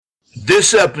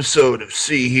This episode of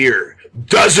See Here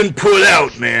doesn't put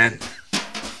out, man.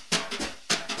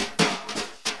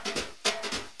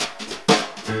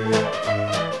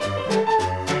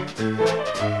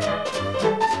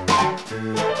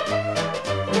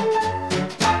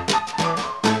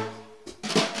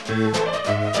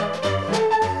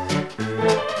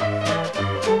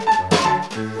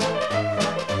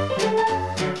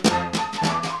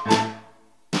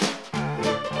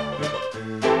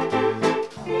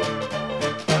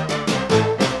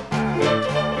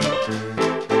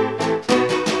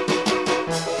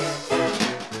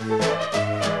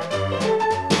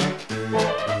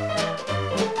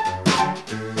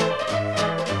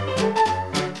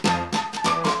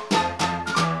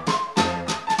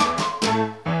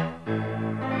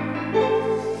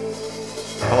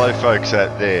 Hello folks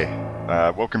out there,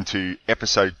 welcome to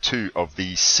episode 2 of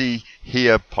the See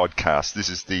Here podcast. This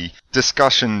is the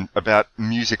discussion about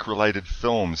music related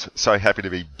films. So happy to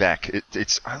be back.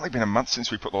 It's only been a month since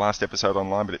we put the last episode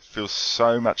online, but it feels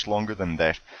so much longer than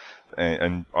that.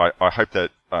 And I hope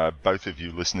that both of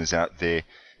you listeners out there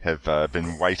have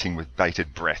been waiting with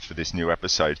bated breath for this new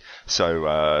episode.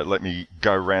 So let me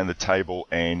go around the table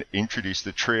and introduce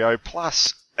the trio,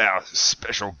 plus our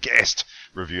special guest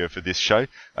reviewer for this show.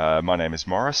 My name is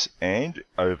Morris, and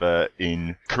over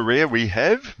in Korea we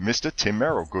have Mr. Tim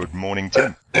Merrill. Good morning,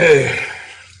 Tim.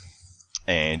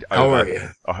 And how are you?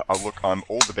 Look, I'm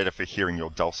all the better for hearing your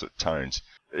dulcet tones.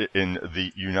 In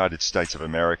the United States of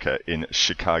America, in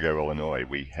Chicago, Illinois,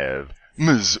 we have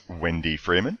Ms. Wendy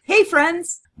Freeman. Hey,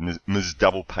 friends. Ms.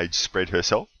 Double Page Spread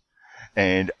herself.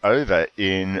 And over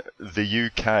in the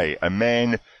UK, a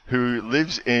man who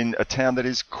lives in a town that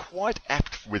is quite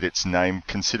apt with its name,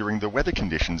 considering the weather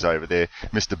conditions over there,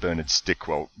 Mr. Bernard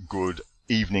Stickwell. Good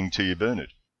evening to you,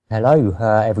 Bernard. Hello,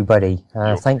 everybody.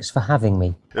 Thanks for having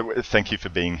me. Thank you for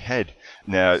being had.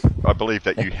 Now, I believe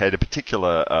that you had a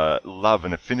particular love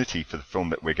and affinity for the film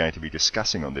that we're going to be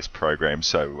discussing on this program,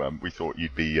 so we thought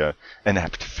you'd be an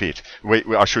apt fit.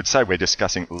 I should say we're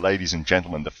discussing, ladies and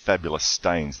gentlemen, The Fabulous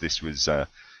Stains. This was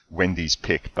Wendy's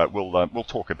pick, but we'll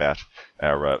talk about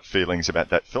our feelings about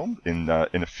that film in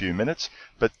a few minutes.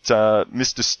 But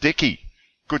Mr. Sticky,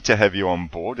 good to have you on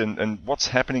board. And what's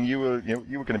happening? You were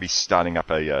going to be starting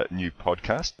up a new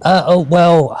podcast.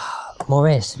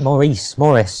 Maurice,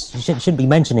 you shouldn't be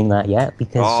mentioning that yet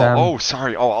because.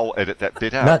 Sorry. I'll edit that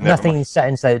bit out. Nothing's set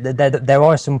in stone. There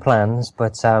are some plans,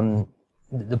 but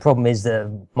the problem is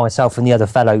that myself and the other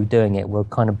fellow doing it, we're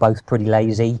kind of both pretty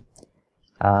lazy.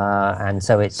 And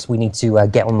so we need to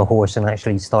get on the horse and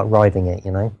actually start riding it,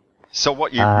 you know. So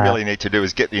what you really need to do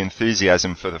is get the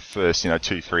enthusiasm for the first,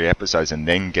 2-3 episodes, and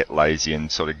then get lazy and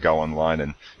sort of go online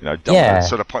and, don't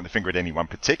sort of point the finger at any one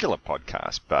particular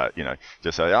podcast, but,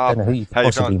 just say, I don't know who you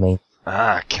possibly mean.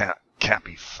 Can't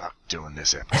be fucked doing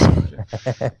this episode.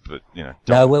 But,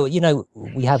 No, well,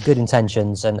 we have good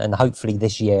intentions, and hopefully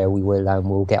this year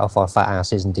we'll get off our fat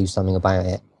asses and do something about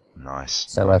it. Nice.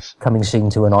 So nice. Coming soon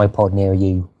to an iPod near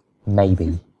you,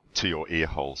 maybe. To your ear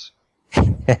holes.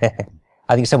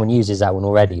 I think someone uses that one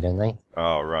already, don't they?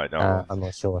 Oh, right. I'm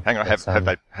not sure. Hang on,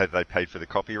 have they paid for the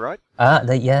copyright?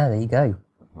 There you go.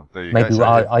 Well, there you maybe go.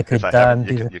 I could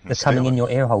do the coming in your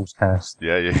ear holes cast.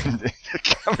 Yeah.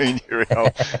 Coming in your ear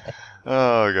hole.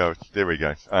 Oh, God. There we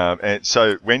go. And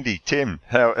so, Wendy, Tim,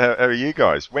 how are you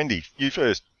guys? Wendy, you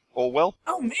first. All well?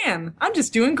 Oh, man. I'm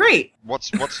just doing great.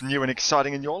 What's new and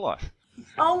exciting in your life?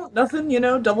 Oh, nothing.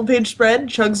 Double Page Spread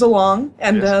chugs along,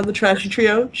 and Yes. the Trashy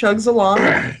Trio chugs along.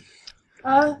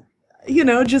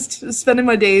 Just spending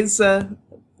my days, God.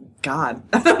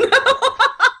 I don't know.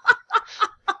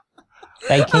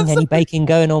 Baking? Any baking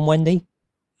going on, Wendy?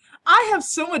 I have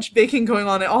so much baking going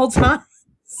on at all times.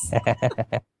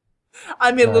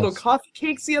 I made little coffee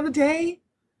cakes the other day.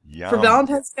 Yum. For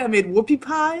Valentine's Day, I made whoopie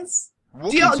pies.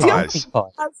 Whoopie pies?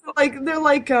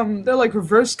 They're like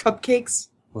reverse cupcakes.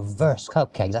 Reverse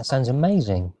cupcakes? That sounds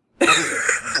amazing.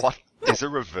 What is a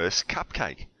reverse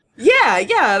cupcake? Yeah,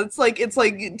 it's like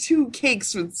 2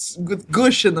 cakes with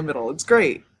gush in the middle. It's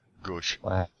great. Gush.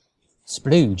 Wow.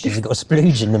 Splooge. Has it got a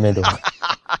splooge in the middle?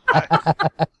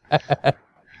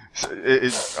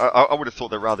 I would have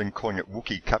thought that rather than calling it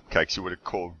Wookiee cupcakes, you would have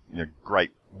called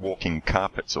great walking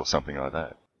carpets or something like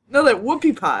that. No, they're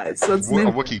whoopie pies. That's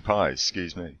Wookiee pies,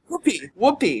 excuse me.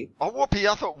 Whoopie. Oh, Whoopie!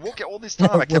 I thought Wookiee all this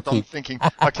time. I kept on thinking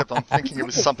it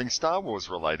was something Star Wars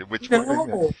related.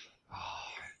 No.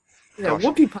 Yeah,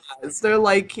 whoopie pies. They're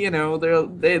like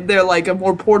they're like a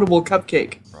more portable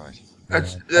cupcake. Right.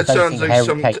 That sounds like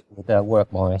some. Would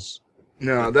work, Morris.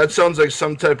 No, that sounds like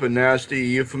some type of nasty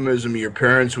euphemism your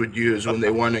parents would use when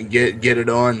they want to get it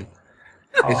on.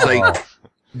 It's like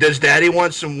Does Daddy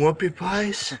want some whoopie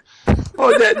pies?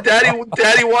 Oh,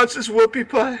 Daddy wants his whoopie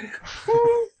pie.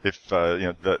 If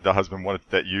the husband wanted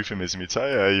that euphemism, you'd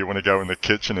say, you want to go in the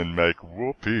kitchen and make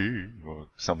whoopee or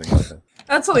something like that.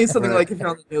 That's only something like if you're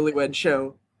on the Newlywed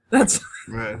Show. That's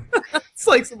Right. it's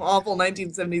like some awful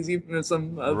 1970s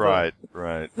euphemism. Of, Right.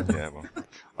 Yeah. Well,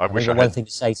 I I've wish I got one had. thing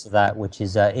to say to that, which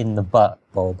is in the butt,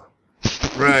 Bob.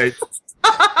 Right.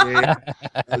 Yeah,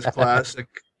 that was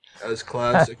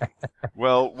classic.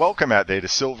 Well, welcome out there to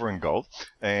Silver and Gold,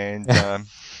 and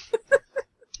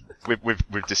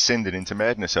we've descended into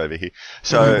madness over here.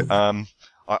 So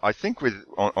I think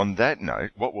on that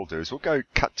note, what we'll do is we'll go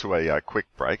cut to a quick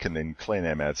break and then clean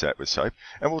our mouths out with soap,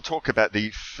 and we'll talk about the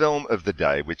film of the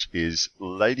day, which is,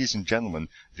 ladies and gentlemen,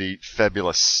 The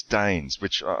Fabulous Stains,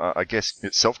 which I guess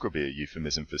itself could be a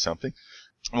euphemism for something.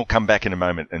 We'll come back in a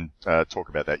moment and talk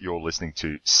about that. You're listening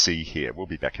to See Here. We'll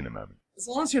be back in a moment. As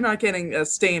long as you're not getting a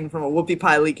stain from a whoopie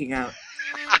pie leaking out.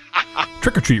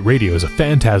 Trick or Treat Radio is a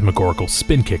phantasmagorical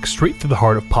spin kick straight through the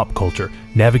heart of pop culture,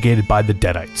 navigated by the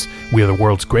Deadites. We are the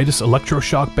world's greatest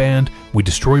electroshock band, we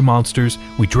destroy monsters,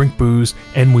 we drink booze,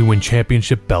 and we win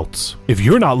championship belts. If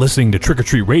you're not listening to Trick or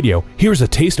Treat Radio, here's a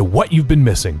taste of what you've been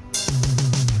missing.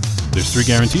 There's 3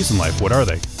 guarantees in life. What are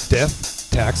they?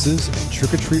 Death, taxes, and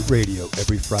Trick or Treat Radio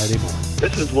every Friday morning.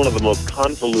 This is one of the most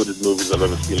convoluted movies I've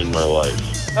ever seen in my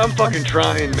life. I'm fucking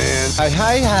trying, man.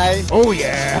 Hey. Oh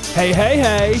yeah.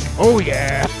 Hey. Oh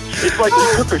yeah. It's like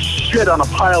you took a shit on a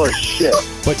pile of shit.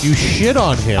 But you shit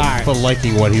on him for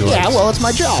liking what he likes. Yeah, well, it's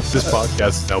my job. This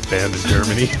podcast is now banned in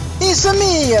Germany. It's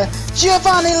me,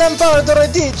 Giovanni Lombardo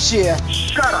Radici.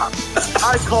 Shut up.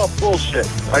 I call bullshit.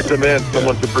 I demand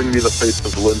someone to bring me the face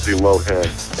of Lindsay Lohan.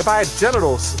 If I had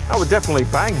genitals, I would definitely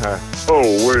bang her. Oh,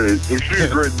 wait. She's a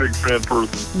great big fan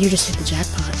person. You just hit the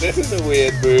jackpot. This is a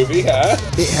weird movie, huh?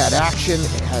 It had action,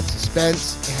 it had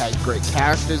suspense, it had great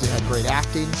characters, it had great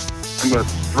acting. I'm going to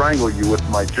strangle you with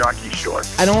my jockey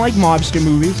shorts. I don't like mobster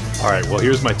movies. All right, well,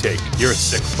 here's my take. You're a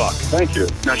sick fuck. Thank you.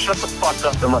 Now shut the fuck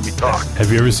up and let me talk.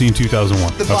 Have you ever seen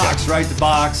 2001? The box, right? The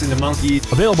box and the monkey.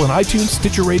 Available on iTunes,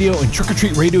 Stitcher Radio, and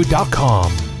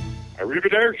trickortreatradio.com.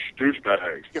 Arrivederci,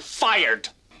 douchebag. You're fired.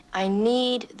 I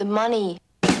need the money.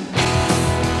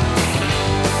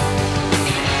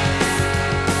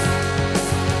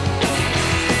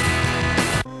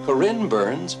 Corinne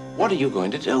Burns, what are you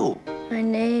going to do? My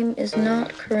name is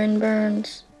not Corinne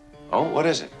Burns. Oh, what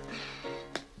is it?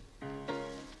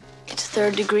 It's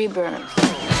third-degree burn.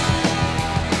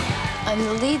 I'm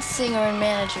the lead singer and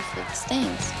manager for the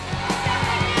Stains.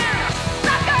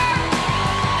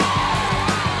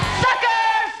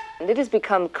 It has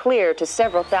become clear to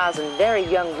several thousand very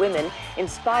young women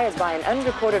inspired by an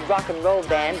unrecorded rock and roll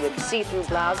band with see-through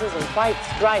blouses and white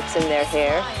stripes in their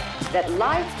hair that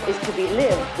life is to be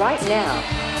lived right now.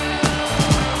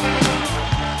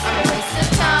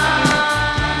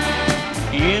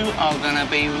 You are gonna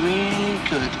be really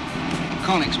good.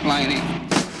 Can't explain it.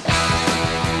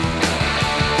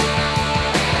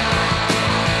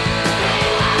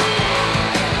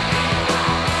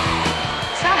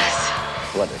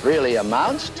 What it really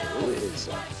amounts to is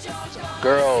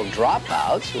girl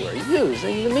dropouts who are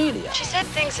using the media. She said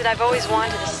things that I've always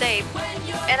wanted to say,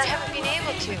 and I haven't been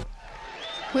able to.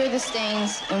 We're the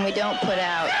Stains, and we don't put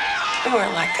out. We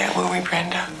weren't like that, were we,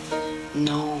 Brenda?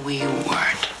 No, we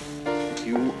weren't.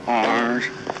 You are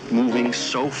moving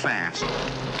so fast.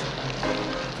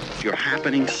 You're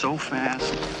happening so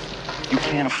fast. You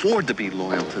can't afford to be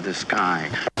loyal to this guy.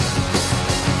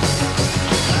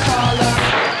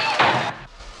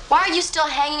 Why are you still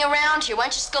hanging around here? Why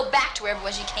don't you just go back to wherever it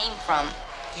was you came from?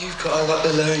 You've got a lot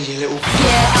to learn, you little...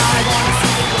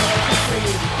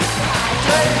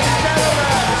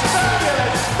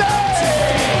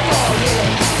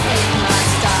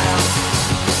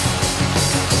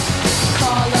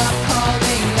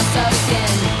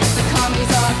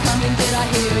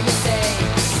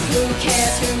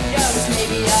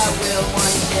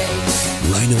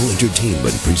 Rhino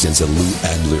Entertainment presents a Lou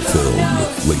Adler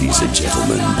film. Ladies and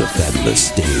gentlemen, The Fabulous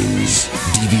Stains.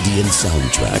 DVD and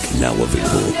soundtrack now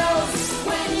available.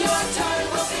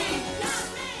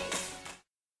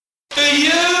 Do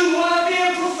you want to be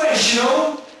a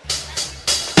professional?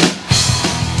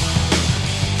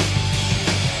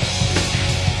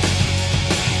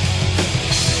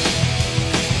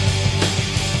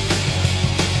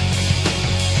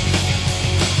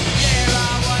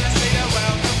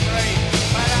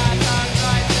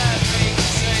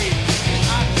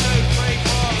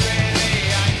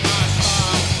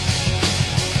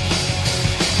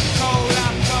 Call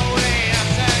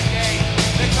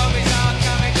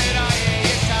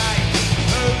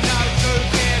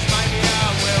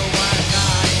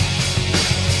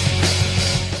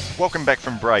Welcome back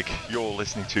from break. You're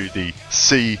listening to the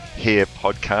See Here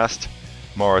podcast.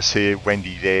 Morris here,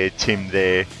 Wendy there, Tim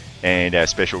there, and our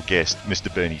special guest,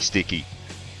 Mr. Bernie Sticky.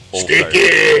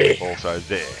 Also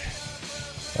there.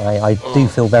 I do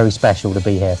feel very special to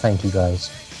be here. Thank you,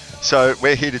 guys. So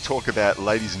we're here to talk about,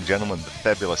 ladies and gentlemen, The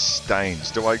Fabulous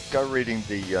Stains. Do I go reading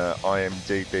the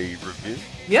IMDb review?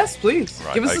 Yes, please.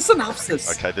 Right, Give us a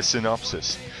synopsis. Okay, the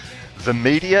synopsis. The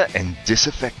media and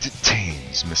disaffected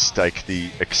teens mistake the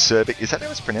acerbic... Is that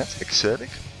how it's pronounced? Acerbic?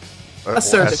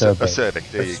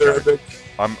 Acerbic. There you go.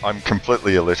 I'm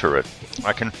completely illiterate.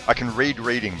 I can read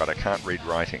reading, but I can't read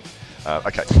writing.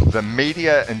 Okay. The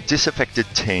media and disaffected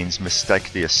teens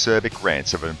mistake the acerbic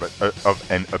rants of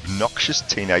an obnoxious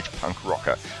teenage punk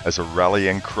rocker as a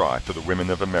rallying cry for the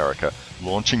women of America,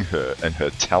 launching her and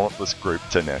her talentless group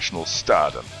to national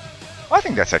stardom. I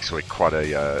think that's actually quite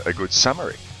a good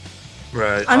summary.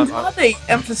 Right. I'm glad they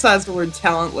emphasized the word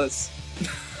talentless.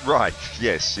 Right.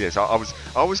 Yes.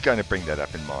 I was going to bring that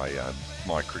up in my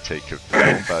my critique of the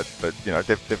film, but you know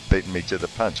they've beaten me to the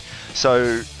punch.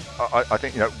 So I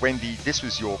think, you know, Wendy, this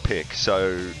was your pick.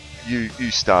 So you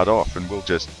start off, and we'll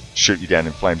just shoot you down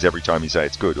in flames every time you say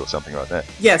it's good or something like that.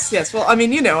 Yes. Well, I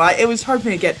mean, you know, it was hard for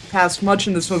me to get past much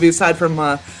in this movie aside from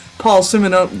Paul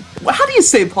Simonon. How do you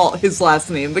say his last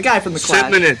name? The guy from the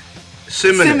Clash.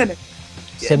 Simonon.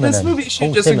 Yeah, this movie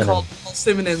should just been called Paul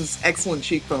Simonon's Excellent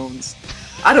Cheekbones.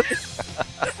 I don't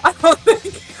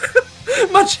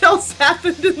think much else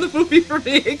happened in the movie for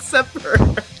me except for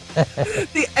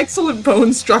the excellent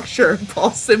bone structure of Paul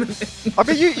Simonon. I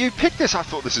mean, you picked this. I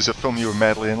thought this is a film you were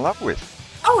madly in love with.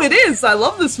 Oh, it is. I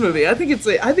love this movie. I think it's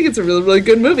a really, really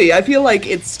good movie. I feel like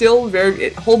it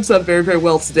holds up very, very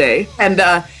well today. And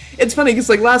it's funny because,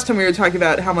 like, last time we were talking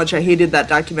about how much I hated that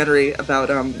documentary about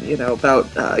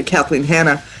Kathleen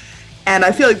Hanna, and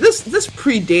I feel like this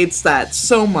predates that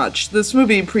so much. This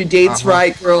movie predates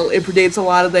Riot Girl. It predates a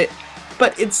lot of it,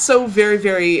 but it's so very,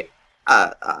 very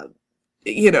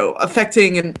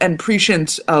affecting and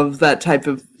prescient of that type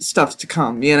of stuff to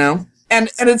come. You know, and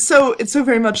it's so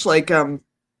very much like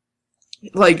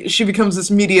she becomes this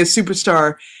media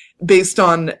superstar based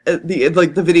on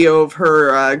the video of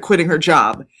her quitting her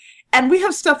job. And we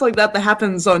have stuff like that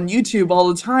happens on YouTube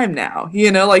all the time now. You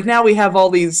know, like now we have all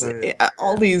these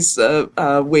ways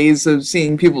of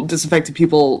seeing disaffected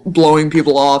people blowing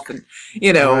people off, and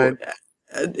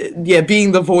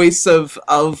being the voice of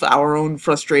our own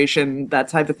frustration, that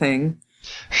type of thing.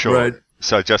 Sure. Right.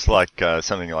 So just like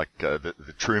something like the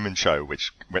Truman Show,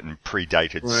 which went and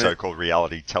predated so-called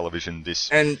reality television.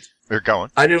 Go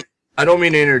on. I don't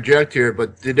mean to interject here,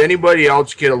 but did anybody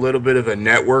else get a little bit of a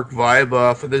network vibe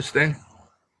off of this thing?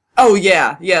 Oh,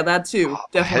 yeah, that too,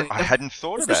 definitely. I hadn't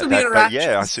thought about that, but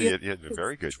yeah, I see it. Yeah,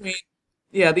 very good.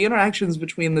 The interactions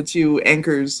between the two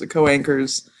anchors, the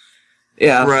co-anchors.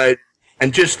 Yeah. Right.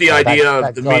 And just the idea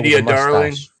of the media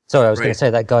darling. Sorry, I was going to say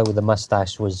that guy with the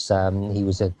mustache was, he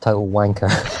was a total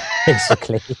wanker,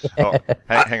 basically. Oh,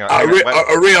 hang on. A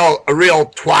real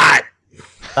twat.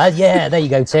 Yeah, there you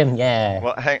go, Tim. Yeah.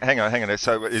 Well, hang on.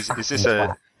 So is this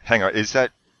a? Hang on. Is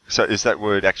that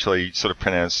word actually sort of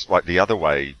pronounced like the other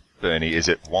way, Bernie? Is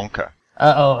it Wonka?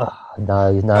 No.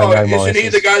 Isn't he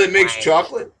the guy that makes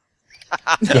chocolate?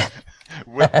 Yeah.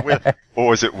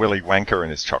 Or is it Willy Wonka in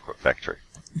his chocolate factory?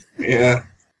 Yeah.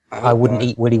 I wouldn't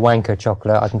eat Willy Wonka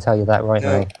chocolate. I can tell you that right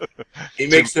now. He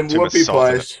makes them whoopie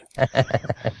pies.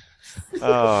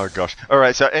 Oh gosh! All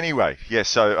right. So anyway, yeah.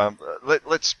 So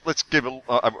let's give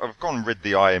I've gone and read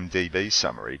the IMDb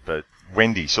summary, but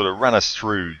Wendy, sort of run us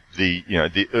through the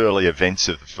early events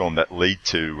of the film that lead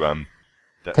to.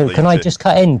 Can I just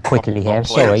cut in quickly here?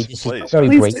 Sorry, this is very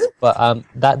brief. But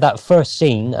that first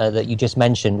scene that you just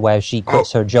mentioned, where she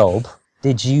quits her job,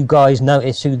 did you guys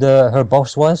notice who her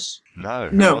boss was?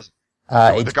 No.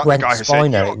 It's Brent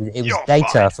Spiner. It was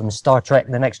Data from Star Trek: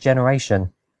 The Next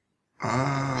Generation.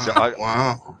 So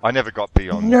I never got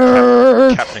beyond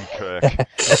Captain Kirk.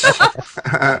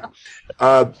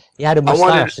 He had a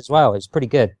mustache as well. It's pretty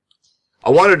good. I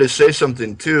wanted to say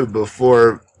something too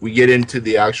before we get into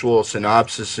the actual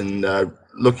synopsis and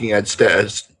looking at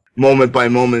moment by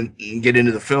moment and get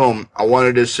into the film. I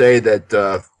wanted to say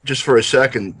that just for a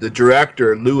second, the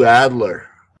director Lou Adler.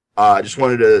 I just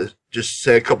wanted to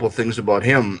say a couple of things about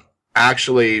him.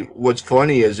 Actually, what's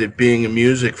funny is it being a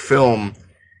music film.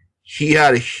 He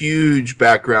had a huge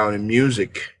background in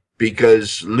music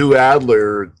because Lou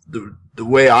Adler, the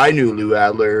way I knew Lou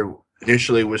Adler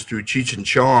initially was through Cheech and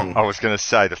Chong. I was going to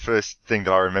say the first thing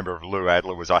that I remember of Lou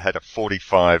Adler was I had a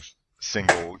 45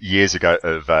 single years ago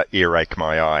of Earache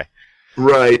My Eye.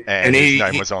 Right. And his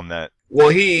name was on that. Well,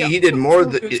 he did more.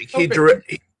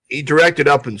 He directed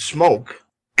Up in Smoke.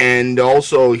 And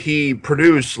also, he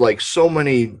produced like so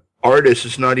many artists.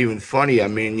 It's not even funny. I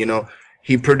mean, you know,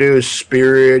 he produced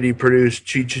Spirit. He produced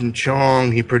Cheech and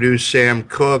Chong. He produced Sam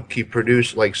Cooke. He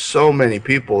produced like so many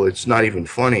people. It's not even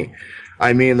funny.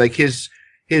 I mean, like his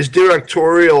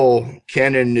directorial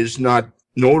canon is not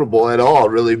notable at all,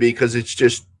 really, because it's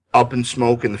just Up in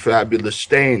Smoke and the Fabulous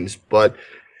Stains. But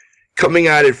coming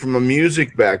at it from a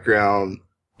music background,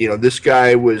 you know, this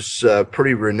guy was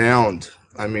pretty renowned.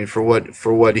 I mean, for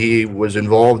what he was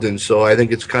involved in. So I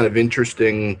think it's kind of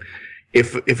interesting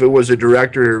if it was a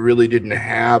director who really didn't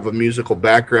have a musical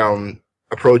background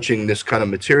approaching this kind of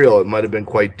material, it might have been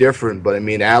quite different. But I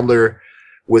mean, Adler,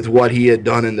 with what he had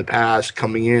done in the past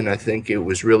coming in, I think it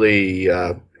was really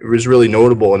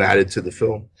notable and added to the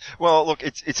film. Well, look,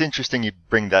 it's interesting you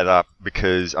bring that up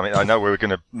because, I mean, I know we're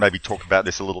going to maybe talk about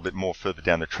this a little bit more further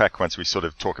down the track once we sort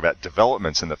of talk about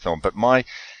developments in the film, but my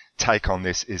take on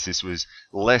this is this was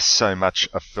less so much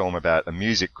a film about a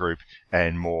music group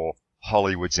and more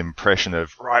Hollywood's impression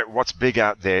of, right, what's big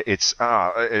out there? It's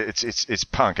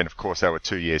punk, and of course they were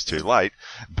 2 years too late,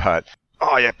 but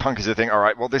oh yeah, punk is a thing. All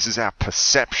right, well, this is our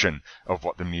perception of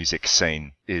what the music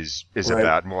scene is right.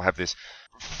 about, and we'll have this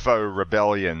faux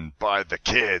rebellion by the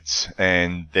kids,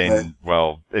 and then, right.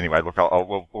 Well, anyway, look,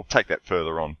 we'll take that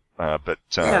further on. But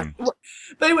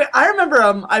anyway, I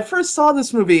remember I first saw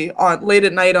this movie on late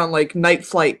at night on like Night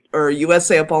Flight or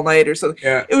USA Up All Night or something.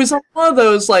 Yeah. It was on one of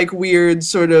those like weird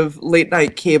sort of late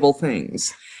night cable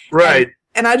things. Right.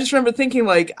 And I just remember thinking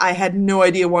like I had no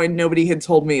idea why nobody had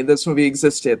told me this movie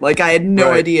existed. Like I had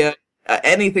no idea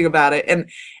anything about it, and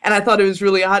I thought it was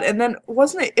really odd. And then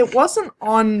it wasn't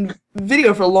on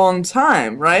video for a long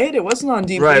time, right? It wasn't on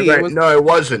DVD. Right. No, it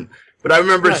wasn't. But I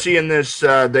remember seeing this.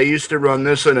 They used to run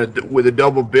this with a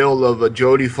double bill of a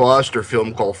Jodie Foster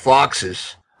film called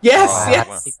Foxes.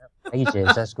 Yes.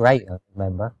 Ages. That's great. I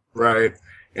remember. Right,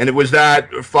 and it was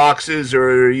that Foxes,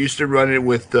 or used to run it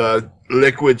with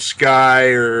Liquid Sky,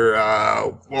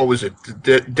 or what was it?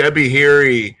 Debbie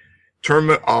Harry.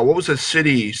 What was it?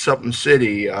 Something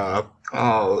City.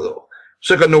 It's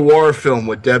like a noir film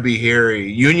with Debbie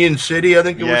Harry. Union City, I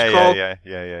think it was called.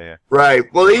 Yeah. Right.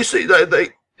 Well, we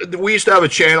used to have a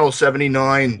channel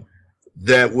 79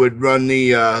 that would run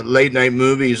the late night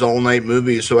movies, all night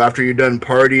movies. So after you're done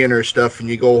partying or stuff and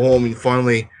you go home and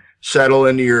finally settle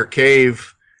into your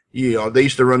cave, you know, they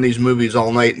used to run these movies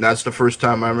all night, and that's the first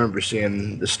time I remember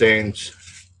seeing The Stains.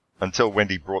 Until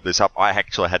Wendy brought this up, I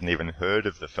actually hadn't even heard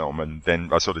of the film, and then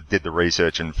I sort of did the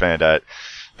research and found out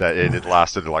that it had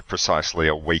lasted like precisely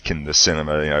a week in the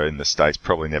cinema, you know, in the States,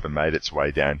 probably never made its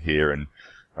way down here, and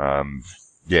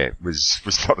it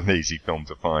was not an easy film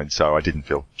to find, so I didn't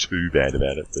feel too bad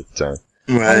about it. But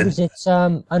why was it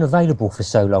unavailable for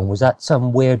so long? Was that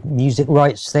some weird music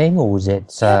rights thing, or was it?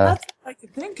 That's what I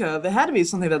could think of. It had to be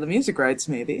something about the music rights,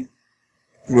 maybe.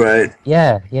 Right.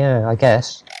 Yeah, I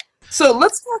guess. So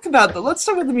let's talk about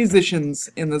the musicians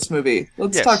in this movie.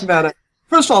 Let's talk about it.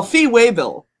 First of all, Fee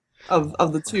Waybill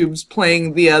of the Tubes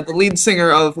playing the lead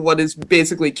singer of what is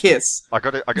basically Kiss.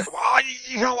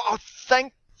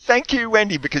 Thank you,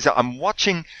 Wendy, because I'm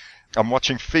watching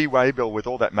Fee Waybill with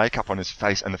all that makeup on his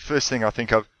face, and the first thing I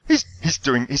think of, he's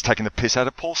taking the piss out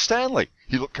of Paul Stanley.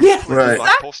 He looked completely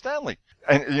like Paul Stanley.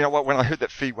 And you know what? When I heard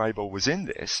that Fee Waybill was in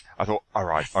this, I thought, all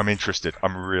right, I'm interested.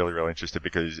 I'm really, really interested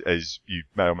because, as you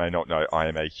may or may not know, I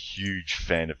am a huge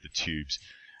fan of the Tubes.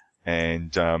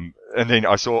 And then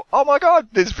I saw, oh my God,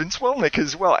 there's Vince Welnick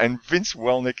as well. And Vince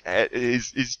Welnick,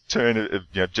 his turn of,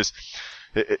 you know, just,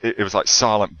 it was like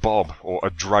Silent Bob, or a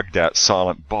drugged out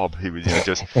Silent Bob. He was, you know,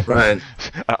 just, right.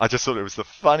 I just thought it was the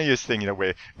funniest thing, you know,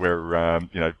 where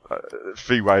you know,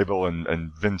 Fee Waybill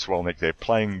and Vince Welnick, they're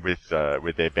playing with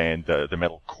their band, the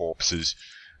Metal Corpses,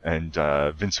 and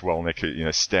Vince Welnick, you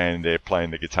know, standing there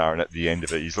playing the guitar, and at the end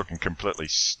of it, he's looking completely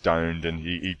stoned, and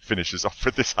he finishes off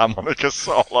with this harmonica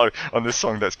solo on this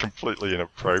song that's completely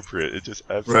inappropriate. It just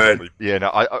absolutely, yeah.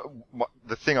 No,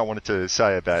 the thing I wanted to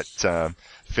say about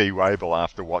Fee Waybill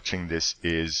after watching this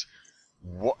is,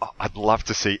 I'd love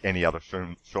to see any other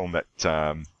film that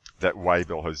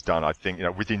Waybill has done. I think, you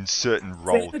know, within certain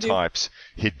role types,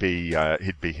 he'd be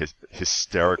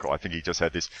hysterical. I think he just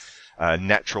had this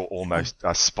natural, almost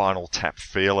Spinal Tap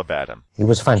feel about him. He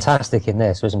was fantastic in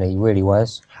this, wasn't he? He really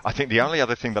was. I think the only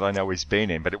other thing that I know he's been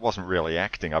in, but it wasn't really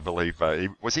acting, I believe,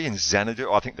 was he in Xanadu?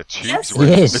 I think the Tubes were.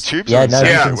 He is. The Tubes were in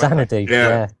Xanadu. Xanadu.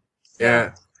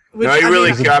 Yeah. No, he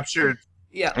really captured.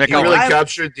 Yeah, he really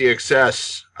captured the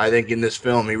excess. I think in this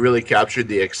film, he really captured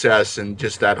the excess, and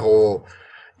just that whole,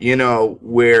 you know,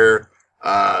 where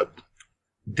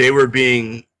they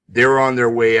were on their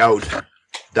way out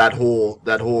that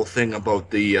whole thing about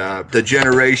the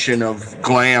generation of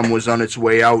glam was on its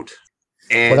way out.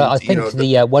 And well, I think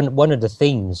one of the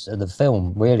themes of the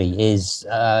film really is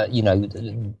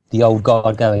the old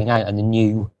guard going out and the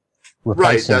new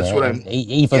replacing right, that's it. what I'm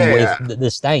Even with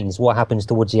the Stains, what happens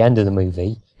towards the end of the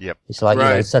movie? Yep. It's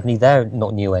like suddenly they're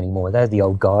not new anymore. They're the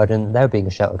old guard and they're being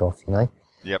shuttered off.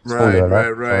 Yep.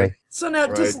 Right. So now,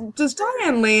 does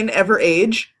Diane Lane ever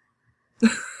age?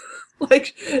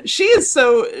 Like she's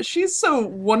so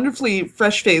wonderfully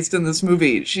fresh-faced in this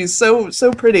movie. She's so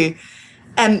pretty.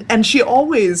 And she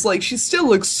always, she still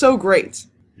looks so great.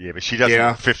 Yeah, but she doesn't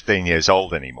look 15 years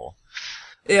old anymore.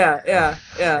 Yeah.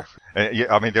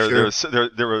 I mean, there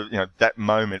were that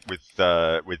moment with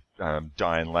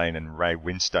Diane Lane and Ray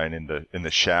Winstone in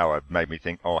the shower made me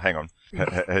think, oh, hang on,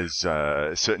 has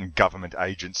certain government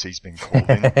agencies been called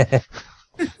in?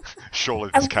 Surely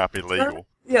this can't be legal.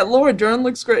 Yeah, Laura Dern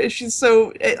looks great. She's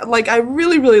so, I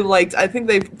really, really liked, I think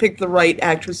they picked the right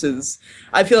actresses.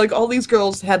 I feel like all these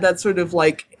girls had that sort of,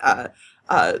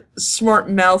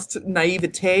 smart-mouthed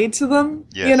naivete to them,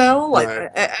 yes.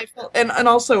 I felt, and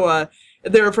also,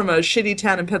 they were from a shitty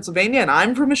town in Pennsylvania, and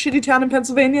I'm from a shitty town in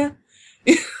Pennsylvania.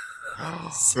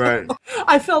 Right.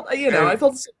 I felt, I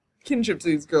felt kinship to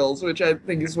these girls, which I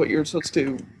think is what you're supposed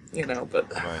to,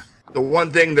 but... Right. The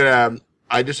one thing that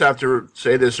I just have to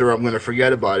say this, or I'm going to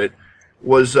forget about it,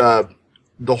 was the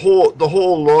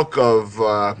whole look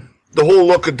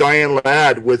of Diane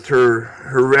Ladd with her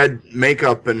red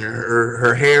makeup and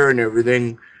her hair and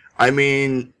everything. I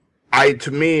mean,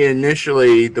 to me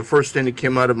initially the first thing that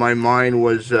came out of my mind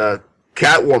was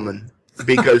Catwoman,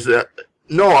 because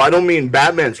no, I don't mean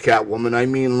Batman's Catwoman. I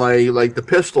mean like the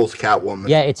Pistols Catwoman.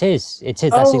 Yeah, it is. That's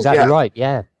exactly right.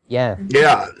 Yeah.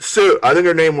 Yeah, Sue. I think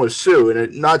her name was Sue,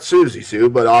 and not Susie Sue,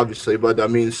 but obviously, but I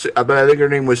think her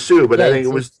name was Sue, but I think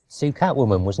it was Sue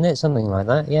Catwoman, wasn't it? Something like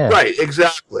that. Yeah. Right,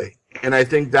 exactly. And I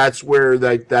think that's where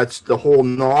that's the whole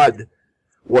nod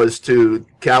was to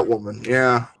Catwoman.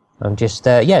 Yeah. I'm just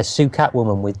Sue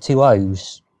Catwoman with 2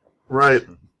 O's. Right.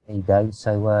 There you go.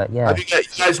 So yeah. You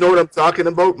guys know what I'm talking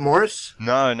about, Morris?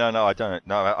 No, I don't.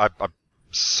 No, I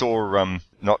saw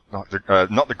not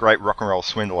the Great Rock and Roll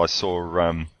Swindle. I saw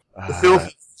the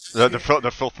Filth.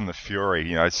 The Filth and the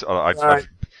Fury. I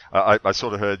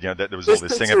sort of heard that there was all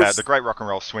this thing about the Great Rock and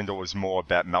Roll Swindle was more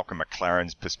about Malcolm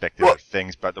McLaren's perspective of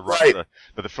things, but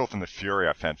the Filth and the Fury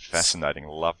I found fascinating.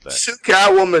 Loved that. Sue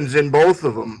Catwoman's in both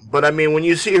of them, but I mean when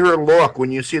you see her look,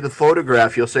 when you see the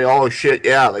photograph, you'll say, "Oh shit,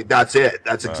 yeah, that's it.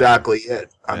 That's exactly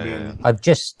it." I mean, I'm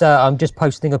just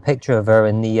posting a picture of her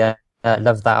in the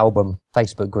Love That Album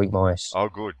Facebook group, Morris. Oh,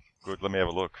 good. Let me have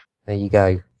a look. There you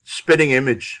go. Spitting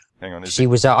image. Hang on. She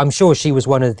was. I'm sure she was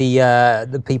one of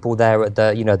the people there at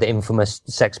the infamous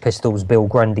Sex Pistols Bill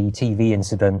Grundy TV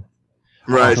incident.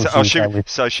 Right. She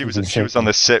was on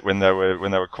the set when they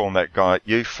were calling that guy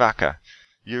you fucker,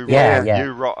 you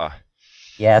rotter.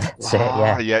 Yeah, that's it.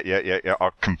 Yeah. Yeah. Oh,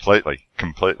 completely.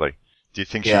 Do you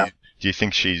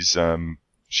think she's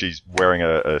wearing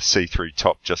a see-through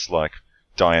top just like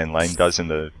Diane Lane does in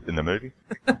the movie?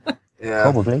 Yeah,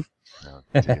 probably.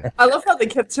 I love how they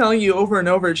kept telling you over and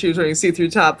over she was wearing a see-through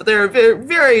top, but they're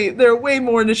they're way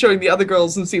more into showing the other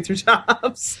girls in see-through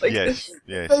tops. Yes.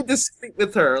 Very discreet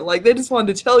with her. They just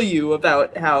wanted to tell you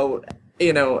about how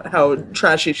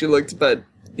trashy she looked, but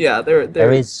yeah,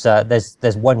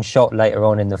 there's one shot later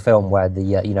on in the film where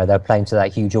they're playing to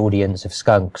that huge audience of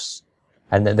skunks,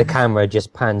 and the camera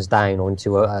just pans down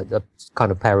onto a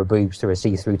kind of pair of boobs through a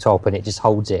see-through top, and it just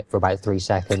holds it for about 3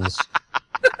 seconds.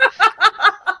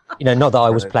 Not that I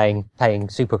was paying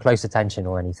super close attention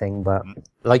or anything, but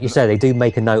like you said, they do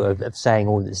make a note of saying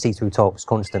all the see-through tops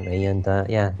constantly, and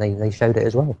they showed it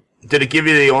as well. Did it give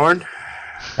you the horn?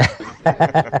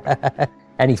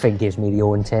 Anything gives me the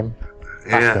horn, Tim.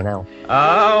 Yeah. Fucking hell.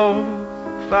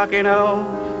 Oh, fucking hell.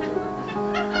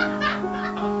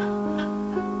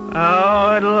 Oh,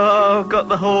 I'd love got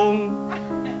the home.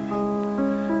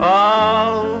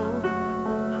 Oh,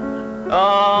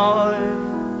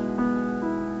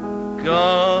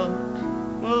 got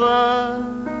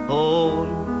the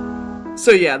home.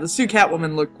 So yeah, the Sue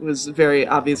Catwoman look was very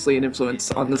obviously an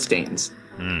influence on the Stains.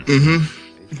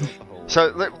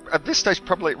 So at this stage,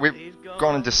 probably we've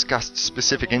gone and discussed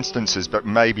specific instances, but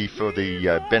maybe for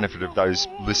the benefit of those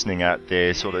listening out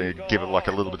there, sort of give it like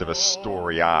a little bit of a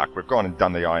story arc. We've gone and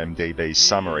done the IMDb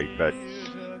summary, but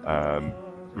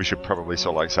we should probably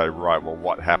sort of like say, right, well,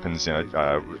 what happens?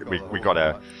 We got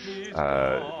our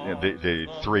the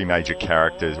 3 major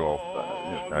characters,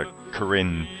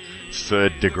 Corinne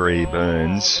Third Degree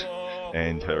Burns,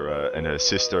 and her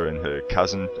sister and her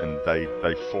cousin, and they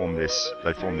form this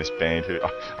band. Who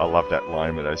I love that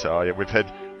line where they say, "Oh yeah,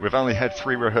 we've only had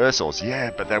 3 rehearsals."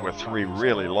 Yeah, but there were 3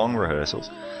 really long rehearsals,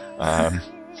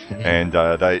 and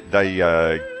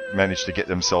they managed to get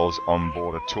themselves on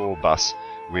board a tour bus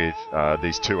with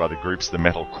these 2 other groups, the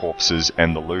Metal Corpses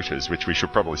and the Looters, which we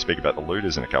should probably speak about the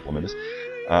Looters in a couple of minutes.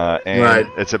 And right.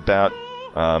 It's about,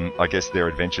 I guess, their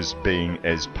adventures being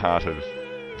as part of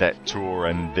that tour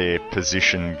and their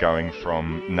position going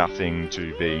from nothing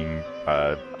to being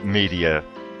media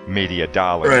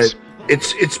darlings. Right.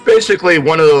 It's basically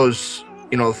one of those,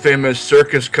 famous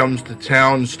circus comes to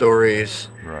town stories.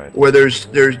 Right. Where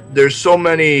there's so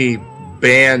many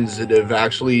bands that have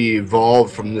actually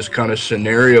evolved from this kind of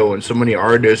scenario, and so many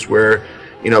artists where,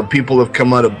 people have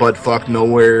come out of buttfuck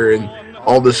nowhere, and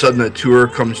all of a sudden a tour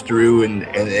comes through,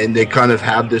 and they kind of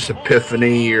have this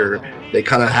epiphany, or they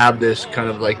kind of have this kind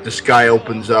of like the sky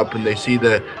opens up and they see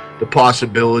the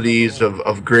possibilities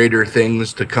of greater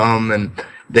things to come, and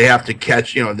they have to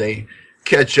catch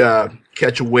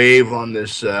a wave on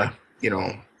this,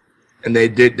 and they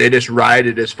just ride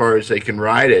it as far as they can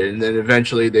ride it, and then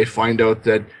eventually they find out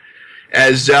that,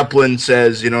 as Zeppelin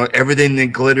says, everything that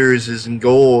glitters isn't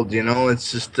gold.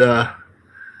 It's just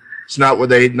it's not what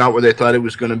they thought it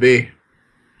was going to be.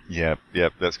 Yeah,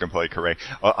 that's completely correct.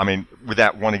 I mean,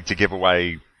 without wanting to give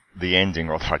away the ending,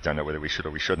 although I don't know whether we should or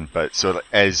we shouldn't, but sort of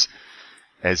as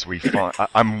we find,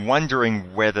 I'm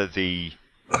wondering whether the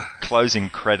closing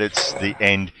credits, the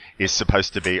end, is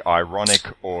supposed to be ironic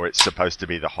or it's supposed to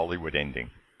be the Hollywood ending.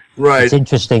 Right. It's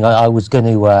interesting. I was going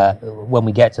to, when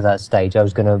we get to that stage, I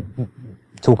was going to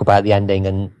talk about the ending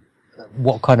and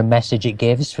what kind of message it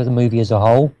gives for the movie as a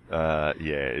whole.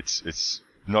 It's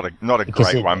not a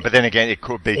great one, but then again, it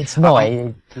could be. It's not.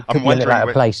 It could be a little out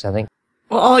of place, I think.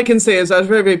 Well, all I can say is I was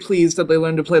very, very pleased that they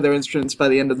learned to play their instruments by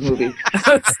the end of the movie.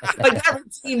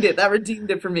 That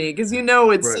redeemed it for me, because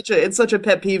it's such a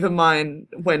pet peeve of mine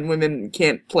when women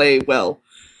can't play well.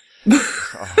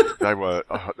 They were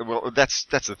well. That's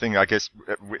the thing. I guess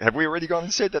have we already gone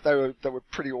and said that they were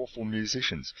pretty awful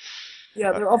musicians?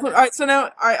 Yeah, they're awful. All right, so now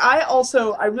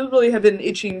I really have been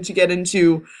itching to get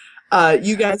into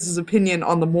you guys' opinion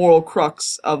on the moral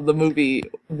crux of the movie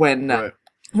when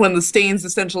the Stains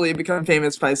essentially become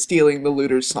famous by stealing the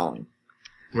Looters song.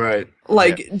 Right.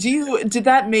 Like, did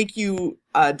that make you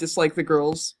dislike the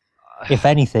girls? If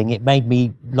anything, it made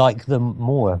me like them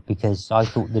more, because I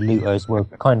thought the Looters were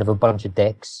kind of a bunch of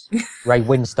dicks. Ray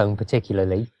Winstone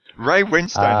particularly. Ray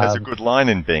Winstone has a good line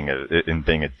in being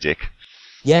a dick.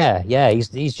 Yeah,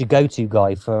 he's your go-to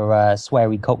guy for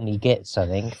sweary Cockney gits, I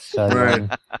think. So, right.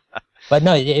 But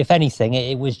no, if anything,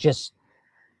 it was just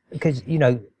because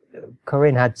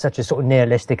Corinne had such a sort of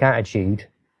nihilistic attitude,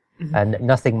 and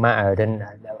nothing mattered, and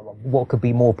what could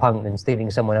be more punk than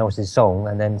stealing someone else's song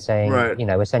and then saying,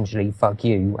 essentially, fuck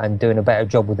you, and doing a better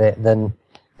job with it than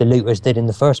the Looters did in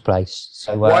the first place.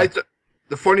 So,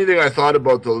 the funny thing I thought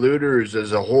about the Looters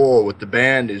as a whole with the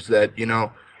band is that,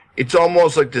 it's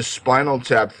almost like this Spinal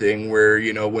Tap thing where,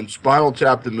 when Spinal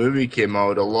Tap the movie came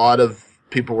out, a lot of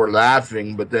people were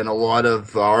laughing, but then a lot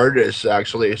of artists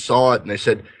actually saw it and they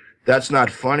said, that's not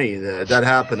funny. That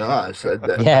happened to us.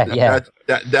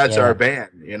 That's our band,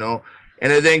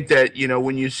 And I think that,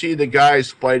 when you see the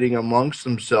guys fighting amongst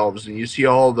themselves and you see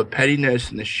all the pettiness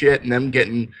and the shit and them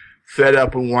getting fed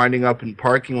up and winding up in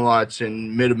parking lots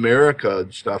in mid-America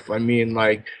and stuff, I mean,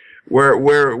 like,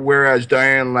 whereas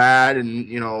Diane Ladd and,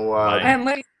 Diane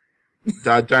Lane.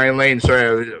 Diane Lane,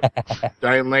 sorry.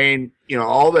 Diane Lane,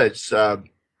 all that's,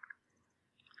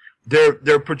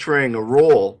 they're portraying a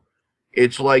role.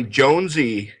 It's like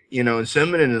Jonesy, and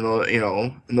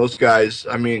Simenon and those guys,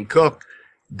 I mean, Cook,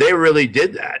 they really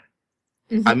did that.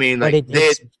 Mm-hmm. I mean, like,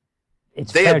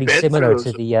 it's fairly similar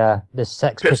to the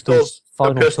Sex Pistols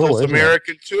final the Pistols tour,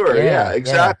 American tour. Yeah,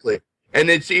 exactly. Yeah.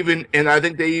 And I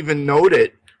think they even note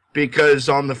it because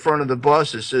on the front of the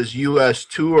bus it says U.S.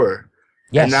 Tour.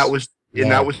 Yes. And that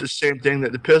was the same thing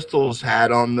that the Pistols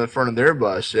had on the front of their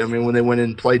bus. I mean, when they went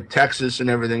and played Texas and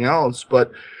everything else,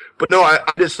 but no, I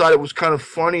just thought it was kind of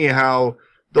funny how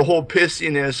the whole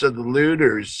pissiness of the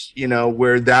Looters,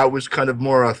 where that was kind of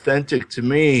more authentic to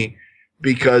me,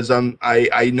 because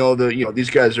I know that these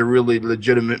guys are really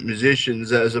legitimate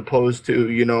musicians as opposed to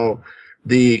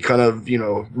the kind of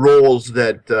roles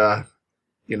that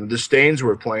the Stains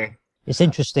were playing. It's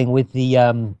interesting with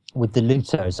the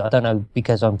Looters. I don't know,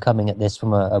 because I'm coming at this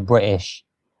from a British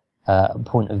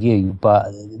point of view,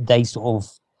 but they sort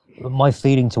of. My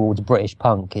feeling towards British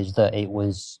punk is that it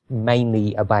was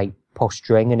mainly about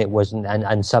posturing, and it wasn't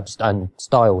and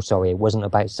style. Sorry, it wasn't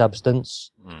about substance.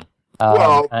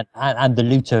 And the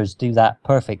looters do that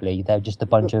perfectly. They're just a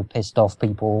bunch of pissed off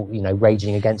people,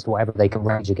 raging against whatever they can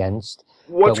rage against,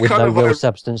 but with no real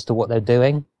substance to what they're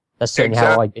doing. That's certainly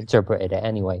how I interpreted it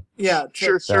anyway. Yeah,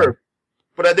 sure.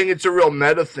 But I think it's a real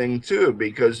meta thing too,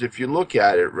 because if you look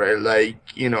at it, right, like,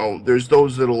 there's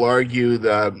those that'll argue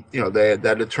that,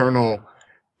 that eternal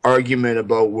argument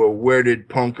about, well, where did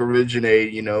punk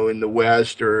originate, in the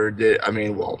West, or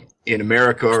in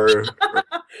America, or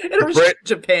it was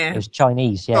Japan. It was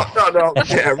Chinese, yeah. No,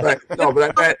 yeah, right. No,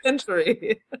 but I meant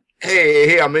century.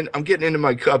 Hey, I'm getting into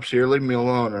my cups here. Leave me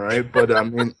alone, all right? But I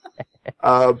mean,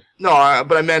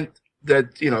 but I meant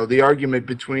that the argument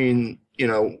between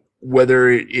whether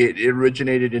it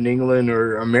originated in England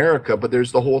or America, but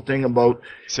there's the whole thing about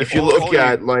if you look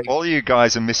at like all you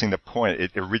guys are missing the point.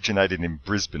 It originated in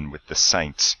Brisbane with the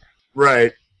Saints.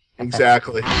 Right.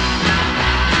 Exactly.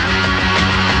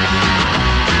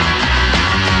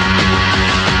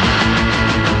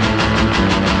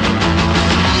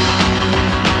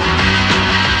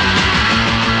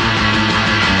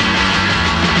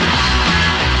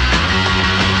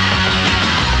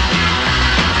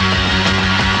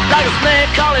 Like a snake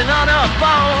calling on a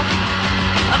phone.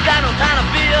 I've got no time to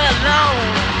be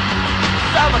alone.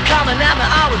 Someone coming at me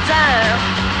all the time.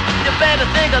 You better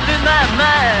think I lose my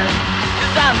mind,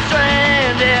 'cause I'm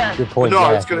stranded. Good point. No, yeah,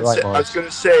 I was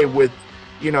gonna say with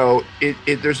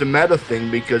there's a meta thing,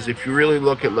 because if you really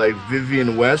look at like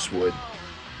Vivienne Westwood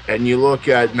and you look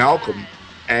at Malcolm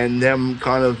and them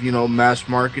kind of mass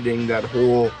marketing that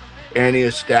whole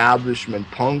anti-establishment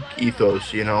punk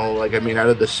ethos, out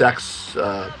of the sex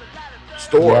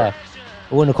store. Yeah.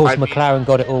 Well, and of course, McLaren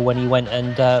got it all when he went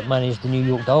and managed the New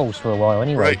York Dolls for a while,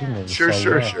 anyway, right. didn't he?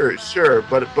 Sure.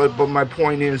 But my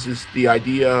point is the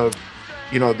idea of,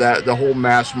 that the whole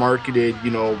mass marketed,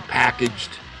 packaged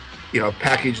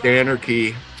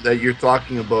anarchy that you're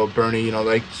talking about, Bernie.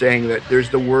 Like saying that there's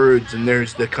the words and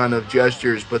there's the kind of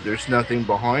gestures, but there's nothing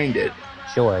behind it.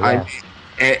 Sure. Yeah.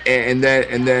 And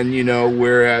then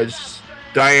whereas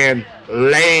Diane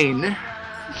Lane,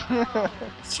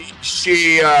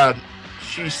 she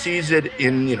sees it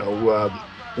in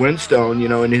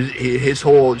Winstone, and his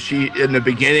whole in the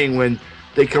beginning when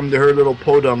they come to her little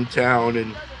podunk town,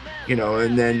 and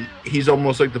and then he's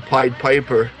almost like the Pied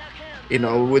Piper,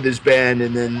 with his band,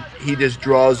 and then he just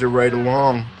draws her right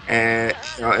along, and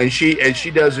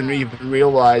she doesn't even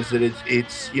realize that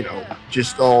it's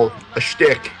just all a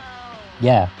shtick.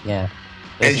 Yeah.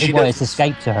 And it's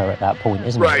escape to her at that point,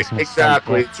 isn't it? Right,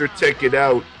 exactly. It's her ticket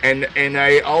out. And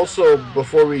I also,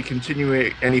 before we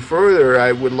continue any further,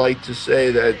 I would like to say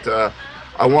that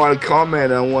I want to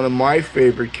comment on one of my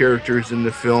favorite characters in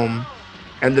the film,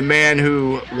 and the man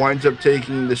who winds up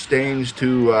taking the Stains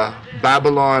to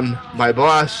Babylon by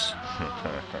bus.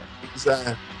 He's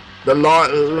the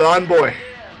lawn boy.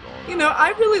 I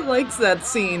really liked that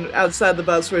scene outside the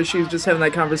bus where she was just having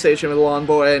that conversation with the lawn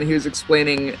boy, and he was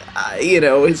explaining,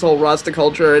 his whole Rasta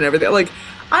culture and everything. Like,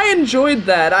 I enjoyed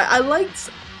that. I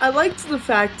liked the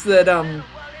fact that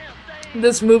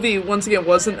this movie once again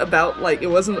wasn't about it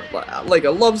wasn't like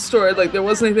a love story. Like, there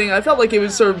wasn't anything. I felt like it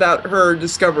was sort of about her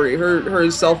discovery,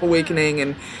 her self-awakening,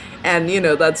 and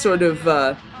that sort of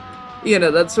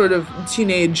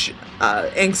teenage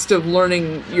angst of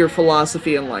learning your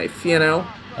philosophy in life.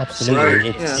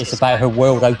 Absolutely. Right. It's about her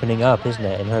world opening up, isn't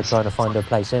it? And her trying to find her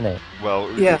place in it.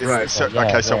 Well, yeah. Right. So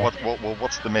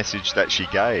what's the message that she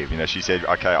gave? She said,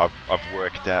 okay, I've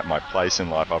worked out my place in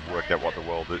life. I've worked out what the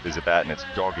world is about, and it's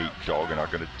dog eat dog, and I've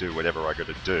got to do whatever I got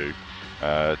to do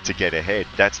to get ahead.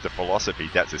 That's the philosophy.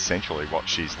 That's essentially what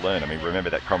she's learned. Remember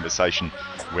that conversation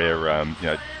where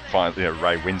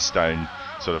Ray Winstone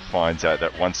sort of finds out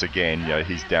that once again,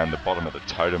 he's down the bottom of the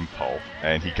totem pole,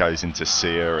 and he goes into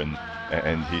see her, and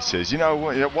he says,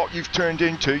 what you've turned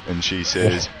into, and she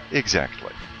says,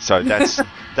 exactly. So that's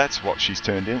what she's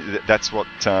turned in. That's what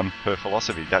her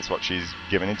philosophy. That's what she's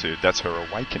given into. That's her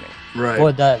awakening. Right.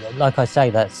 Well, like I say,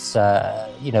 that's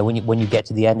when you get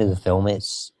to the end of the film,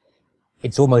 it's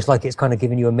almost like it's kind of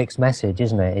giving you a mixed message,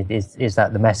 isn't it? Is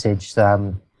that the message?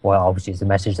 Well, obviously, it's the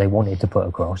message they wanted to put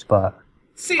across, but.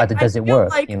 See, does it work?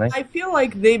 I feel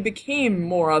like they became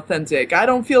more authentic. I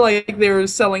don't feel like they were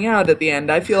selling out at the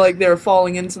end. I feel like they're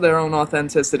falling into their own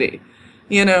authenticity.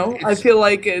 I feel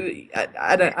like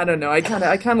I don't know. I kind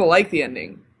of like the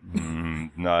ending.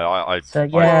 No, I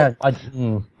don't.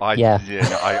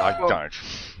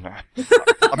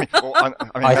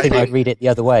 I think I'd read it the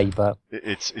other way, but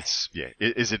it's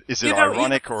Is it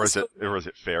ironic or is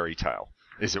it fairy tale?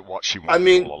 Is it what she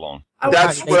wanted all along?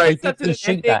 That's what I did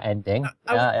shoot that ending.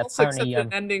 I would also accept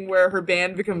an ending where her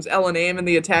band becomes L&AIM and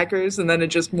the Attackers, and then it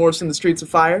just morphs into Streets of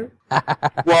Fire.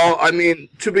 Well, I mean,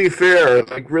 to be fair,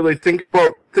 like really think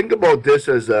about this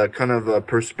as a kind of a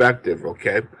perspective,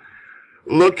 okay?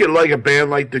 Look at like a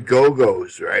band like the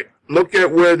Go-Go's, right? Look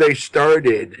at where they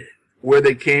started, where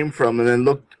they came from, and then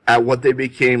look at what they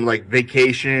became, like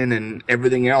Vacation and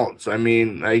everything else. I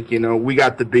mean, like, you know, We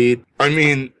Got the Beat. I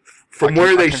mean, from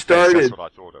where they started. That's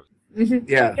what I thought of.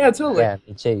 Yeah. Yeah, totally. Yeah,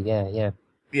 me too. Yeah.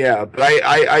 Yeah, but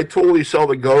I totally saw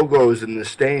the Go-Go's and the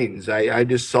Stains. I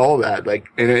just saw that, like,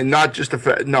 and not just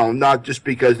not just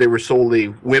because they were solely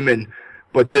women,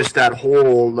 but just that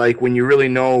whole, like, when you really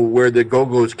know where the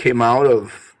Go-Go's came out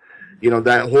of, you know,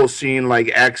 that whole scene, like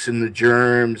X and the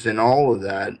Germs and all of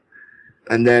that,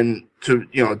 and then to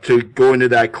go into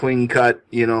that clean cut,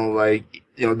 you know, like,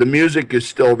 you know, the music is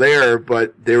still there,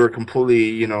 but they were completely,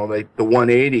 you know, like the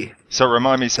 180. So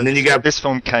remind me, and then you got this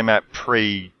film came out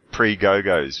pre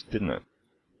Go-Go's, didn't it?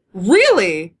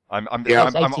 Really? I'm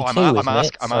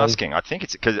asking. I think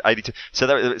it's because 82.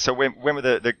 So when were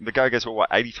the Go-Go's were what,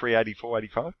 83, 84,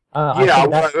 85? I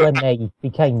think that's when they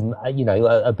became,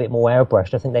 a bit more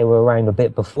airbrushed. I think they were around a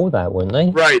bit before that, weren't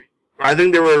they? Right. I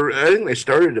think they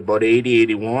started about 80,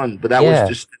 81, but that was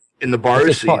just in the bar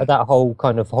it's scene. Part of that whole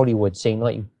kind of Hollywood scene,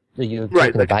 like you were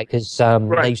talking about, because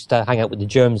they used to hang out with the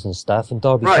Germs and stuff, and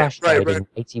Darby Crash died in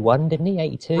 81, didn't he?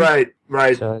 82? Right.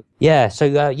 So,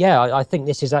 I think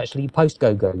this is actually post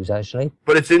Go-Go's, actually.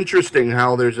 But it's interesting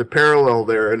how there's a parallel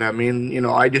there, and I mean, you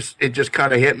know, it just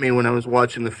kind of hit me when I was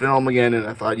watching the film again, and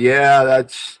I thought,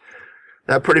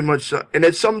 that pretty much, and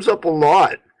it sums up a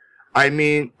lot. I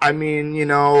mean, you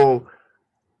know,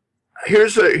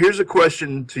 here's a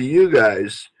question to you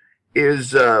guys: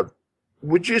 is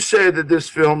would you say that this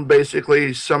film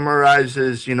basically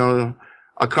summarizes, you know,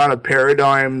 a kind of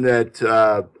paradigm that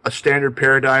a standard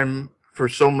paradigm for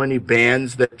so many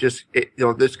bands that just,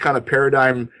 this kind of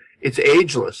paradigm, it's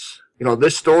ageless. You know,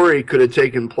 this story could have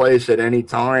taken place at any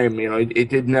time. You know, it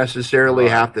didn't necessarily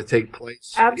have to take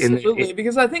place. Absolutely,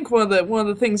 because I think one of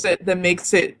the things that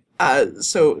makes it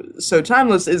so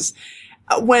timeless is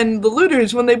when the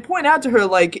Looters, when they point out to her,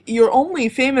 like, you're only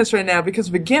famous right now because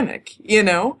of a gimmick, you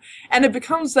know? And it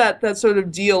becomes that sort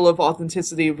of deal of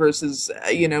authenticity versus,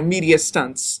 media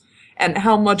stunts. And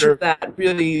how much of that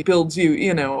really builds you,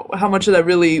 you know, how much of that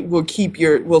really will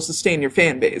sustain your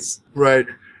fan base. Right.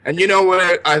 And you know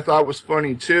what I thought was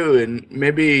funny too, and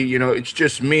maybe, you know, it's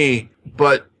just me,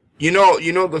 but you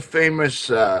know the famous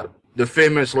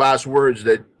last words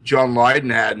that John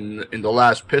Lydon had in the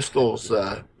last Pistols,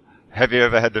 have you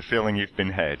ever had the feeling you've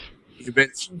been had? You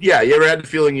ever had the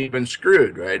feeling you've been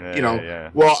screwed, right?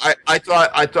 Yeah. Well,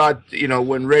 I thought, you know,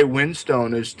 when Ray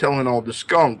Winstone is telling all the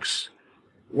skunks,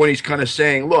 when he's kind of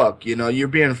saying, look, you know, you're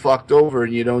being fucked over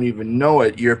and you don't even know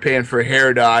it. You're paying for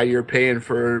hair dye, you're paying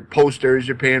for posters,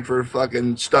 you're paying for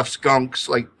fucking stuffed skunks,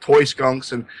 like toy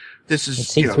skunks, and this is,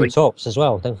 see-through tops as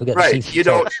well. Don't forget the see-through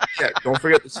tops. Don't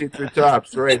forget the see-through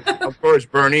tops, right? Of course,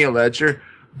 Bernie Ledger.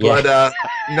 But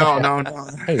no.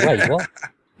 Hey, wait, what?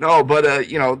 No, but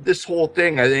you know, this whole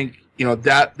thing, I think, you know,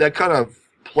 that kind of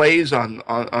plays on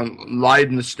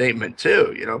Lydon's statement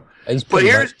too, you know. He's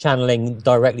pretty much channeling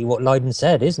directly what Lydon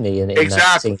said, isn't he?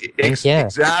 Exactly.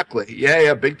 Exactly.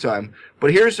 Yeah, big time.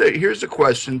 But here's a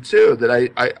question too that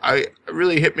I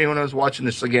really hit me when I was watching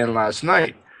this again last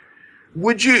night.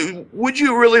 Would you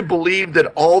really believe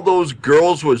that all those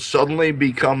girls would suddenly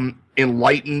become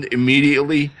enlightened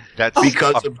immediately? That's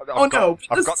because I've got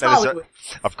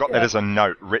that as a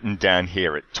note written down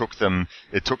here. It took them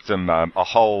a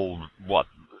whole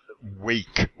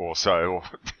week or so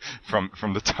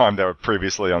from the time they were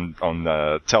previously on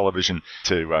television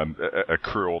to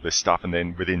accrue all this stuff, and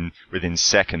then within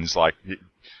seconds, like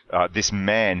this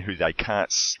man who they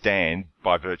can't stand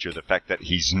by virtue of the fact that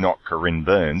he's not Corinne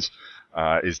Burns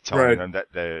is telling them that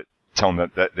they're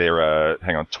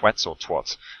hang on, twats or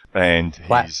twats. And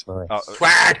he's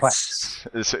twats.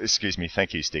 Excuse me,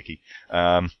 thank you, Sticky.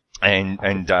 And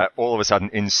all of a sudden,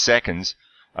 in seconds,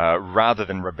 rather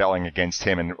than rebelling against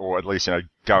him, or at least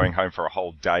going home for a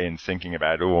whole day and thinking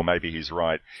about, maybe he's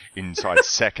right, inside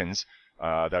seconds,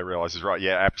 they realise he's right.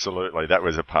 Yeah, absolutely. That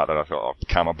was a part that I thought,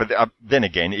 come on. But then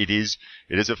again, it is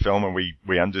a film, and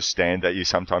we understand that you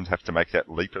sometimes have to make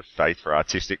that leap of faith for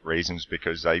artistic reasons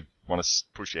because they want to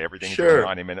push everything into a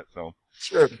 90-minute film.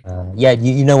 Sure.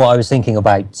 You know what I was thinking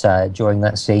about during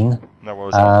that scene? No, what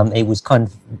was that? It was kind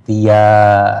of the,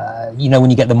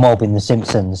 when you get the mob in The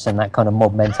Simpsons and that kind of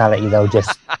mob mentality, they'll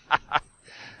just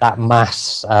that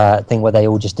mass thing where they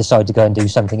all just decide to go and do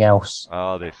something else.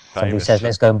 Oh, they're Somebody famous. says,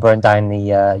 "Let's go and burn down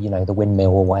the the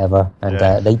windmill or whatever," and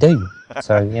they do.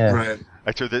 So yeah. Right.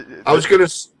 Actually, I was gonna.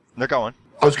 No, go on.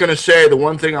 I was gonna say the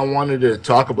one thing I wanted to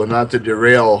talk about, not to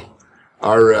derail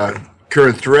our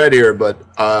current thread here, but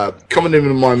coming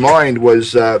into my mind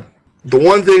was the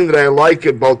one thing that I like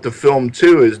about the film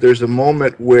too is there's a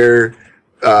moment where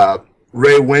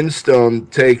Ray Winstone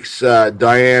takes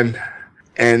Diane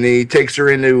and he takes her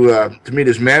into to meet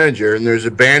his manager, and there's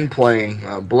a band playing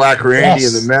Black Randy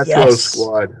and the Metro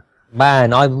Squad.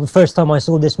 Man, first time I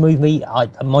saw this movie,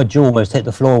 my jaw almost hit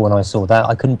the floor when I saw that.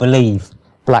 I couldn't believe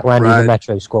Black Randy and the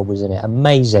Metro Squad was in it.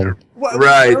 Amazing. What,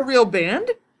 right. A real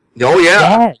band? Oh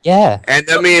yeah. Yeah. And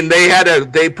I mean,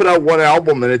 they put out one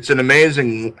album, and it's an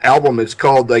amazing album. It's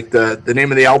called the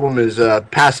name of the album is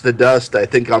Past the Dust, I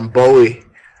think, on Bowie,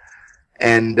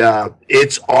 and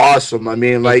it's awesome. I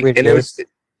mean,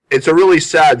 it's a really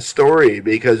sad story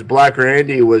because Black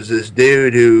Randy was this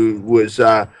dude who was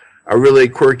a really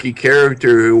quirky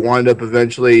character who wound up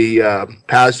eventually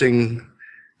passing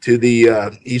to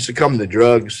he succumbed to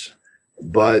drugs.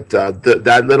 But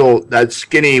that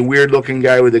skinny, weird-looking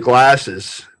guy with the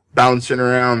glasses bouncing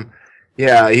around,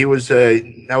 yeah, he was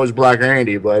that was Black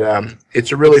Randy. But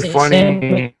it's a really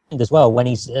funny as well when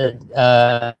he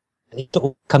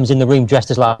comes in the room dressed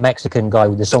as like a Mexican guy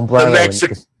with the sombrero.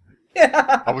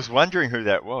 I was wondering who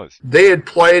that was. They had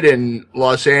played in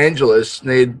Los Angeles, and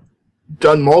they'd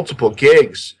done multiple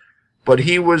gigs, but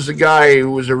he was the guy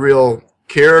who was a real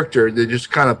character that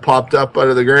just kind of popped up out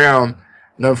of the ground.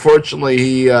 And unfortunately,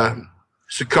 he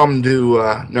succumbed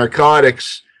to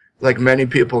narcotics, like many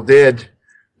people did.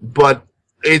 But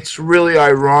it's really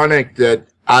ironic that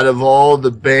out of all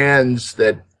the bands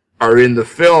that are in the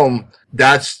film,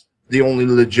 that's the only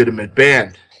legitimate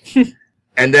band.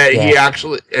 And that he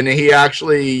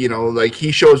actually, you know, like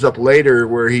he shows up later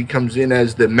where he comes in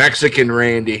as the Mexican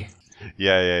Randy.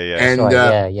 Yeah. And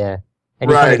yeah. And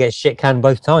he kind of gets shit canned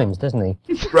both times, doesn't he?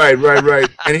 Right.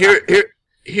 And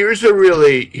here's a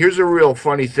real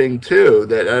funny thing too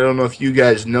that I don't know if you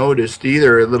guys noticed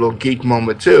either. A little geek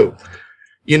moment too.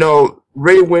 You know,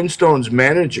 Ray Winstone's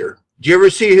manager. Do you ever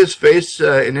see his face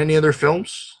in any other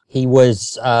films? He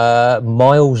was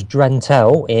Miles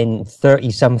Drentel in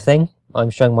 30-something. I'm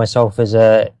showing myself as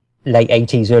a late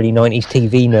 80s, early 90s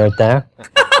TV nerd there.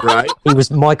 Right. He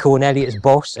was Michael and Elliot's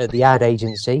boss at the ad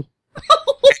agency.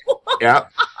 Yeah.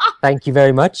 Thank you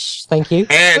very much. Thank you.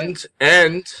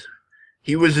 And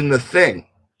he was in The Thing.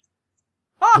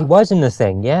 He was in The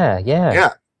Thing, yeah.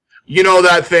 Yeah. You know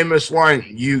that famous line,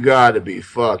 "You gotta be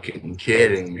fucking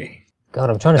kidding me." God,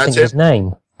 I'm trying to think of his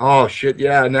name. Oh, shit,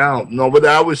 yeah, no, but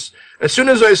that was, as soon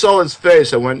as I saw his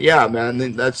face, I went, yeah, man,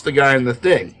 that's the guy in The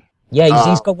Thing. Yeah,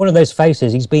 he's got one of those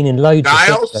faces. He's been in loads of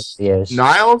films over the years.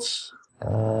 Niles?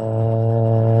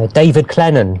 David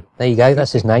Clennon. There you go,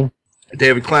 that's his name.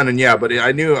 David Clennon, yeah, but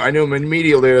I knew him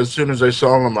immediately as soon as I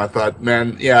saw him. I thought,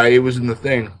 man, yeah, he was in The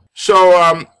Thing.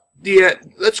 So,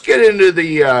 let's get into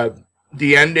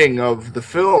the ending of the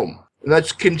film.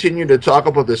 Let's continue to talk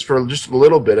about this for just a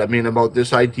little bit. I mean, about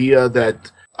this idea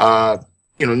that,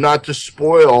 not to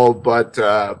spoil, but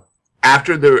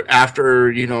after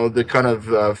the kind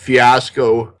of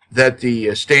fiasco that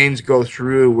the Stains go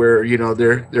through, where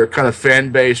their kind of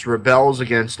fan base rebels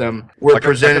against them.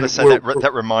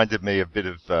 That reminded me a bit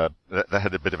of that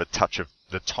had a bit of a touch of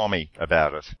the Tommy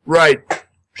about it. Right.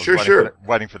 Sure.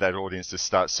 Waiting for that audience to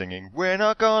start singing, "We're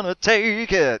not gonna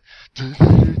take it."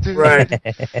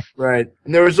 Right.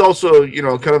 And there was also,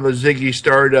 kind of a Ziggy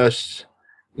Stardust,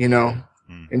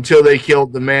 until they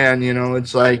killed the man.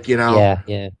 It's like,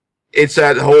 Yeah. It's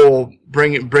that whole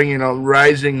bringing a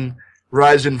rise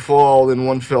and fall in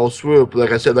one fell swoop.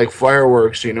 Like I said, like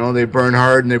fireworks, they burn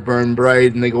hard and they burn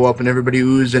bright and they go up and everybody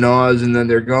oohs and ahs and then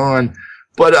they're gone.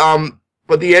 But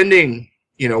the ending,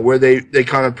 where they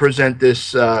kind of present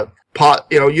this,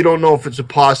 you don't know if it's a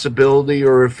possibility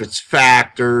or if it's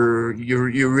fact, or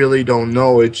you really don't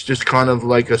know. It's just kind of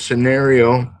like a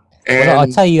scenario. And well,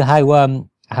 I'll tell you how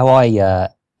I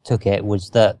took it was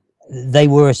that they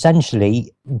were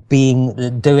essentially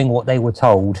doing what they were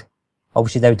told.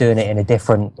 Obviously, they were doing it in a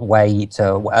different way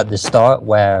to at the start,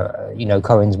 where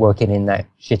Corin's working in that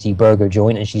shitty burger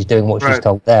joint and she's doing what she's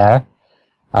told there,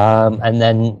 and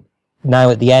then now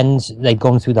at the end they've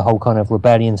gone through the whole kind of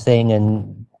rebellion thing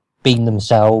and been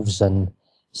themselves and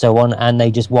so on, and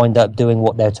they just wind up doing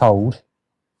what they're told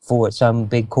for some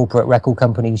big corporate record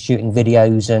companies shooting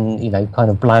videos and kind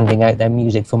of blanding out their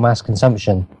music for mass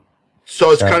consumption.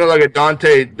 So it's kind of like a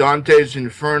Dante's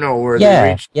Inferno, where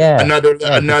they reach another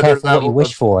level. What you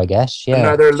wish for, I guess. Yeah.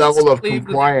 Another level of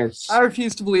compliance. I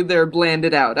refuse to believe they're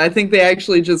blanded out. I think they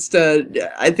actually just.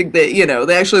 I think that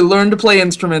they actually learn to play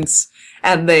instruments,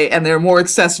 and they're more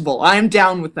accessible. I'm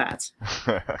down with that.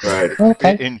 Right.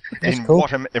 Okay. In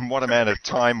what amount of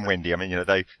time, Wendy? I mean,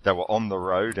 they were on the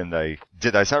road, and they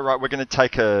say, right, we're going to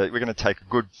take a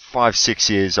good 5-6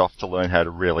 years off to learn how to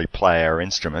really play our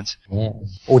instruments. Yeah.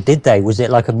 Or did they? Was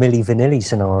it like a Milli Vanilli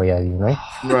scenario?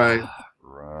 Right.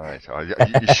 Right.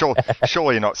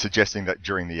 Surely you're not suggesting that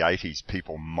during the 80s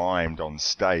people mimed on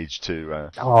stage to.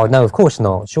 Oh no, of course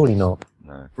not. Surely not.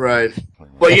 No. Right.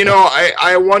 But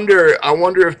I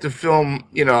wonder if the film,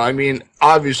 I mean,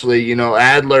 obviously,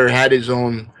 Adler had his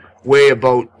own way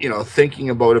about,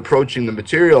 thinking about approaching the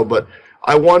material, but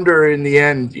I wonder in the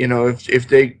end, if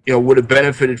they, would have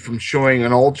benefited from showing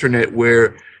an alternate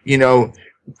where,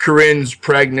 Corinne's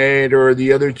pregnant, or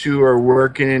the other two are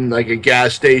working in like a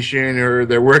gas station, or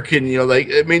they're working,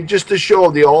 just to show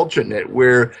the alternate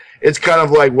where it's kind of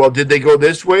like, well, did they go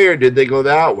this way or did they go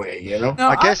that way? No,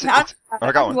 I guess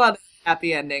I'm glad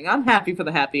happy ending. I'm happy for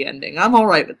the happy ending. I'm all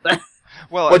right with that.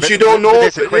 Well, but you don't know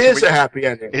if it is a happy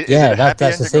ending.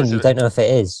 That's the thing. You don't know if it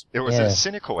is. It was a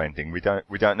cynical ending. We don't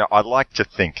know. I'd like to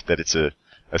think that it's a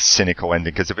cynical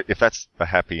ending, because if that's the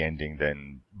happy ending,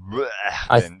 then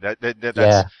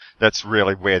that's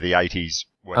really where the 80s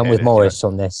were. I'm with Morris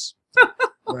on this.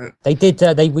 Right. They did.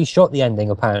 They reshot the ending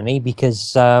apparently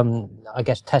because I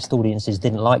guess test audiences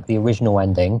didn't like the original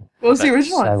ending. What was the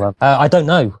original ending? I don't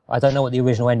know. I don't know what the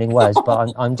original ending was,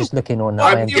 but I'm just looking on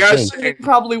IMDb. It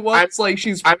probably was like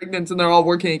she's pregnant and they're all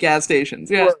working at gas stations.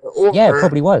 Yeah. Yeah, it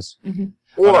probably was. Mm-hmm.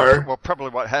 Well, probably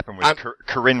what happened was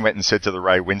Corinne went and said to the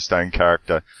Ray Winstone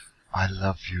character, "I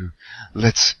love you.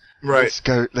 Let's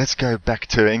go back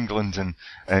to England and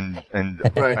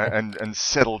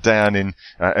settle down in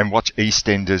and watch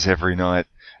EastEnders every night."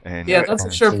 And that's a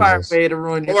surefire way to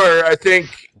ruin your life. Or I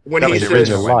think when he says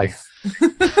life.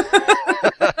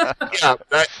 Yeah,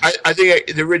 I think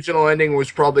the original ending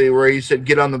was probably where he said,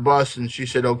 "Get on the bus," and she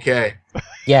said, "Okay."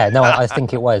 Yeah, no, I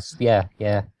think it was. Yeah.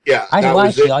 Yeah.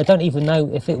 Actually, I don't even know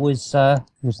if it was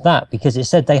that, because it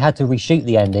said they had to reshoot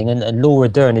the ending, and Laura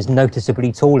Dern is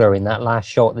noticeably taller in that last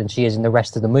shot than she is in the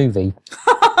rest of the movie.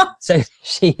 So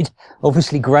she'd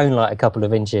obviously grown like a couple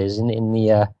of inches in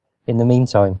the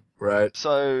meantime. Right.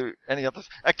 So, any others?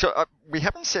 Actually, we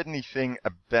haven't said anything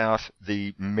about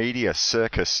the media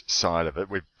circus side of it.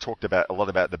 We've talked a lot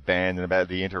about the band and about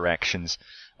the interactions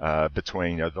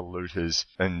between the Looters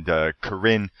and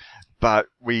Corinne, but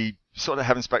we sort of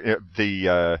haven't spoken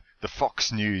the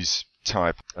Fox News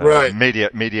type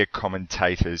media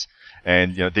commentators,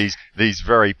 and these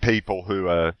very people who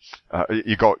are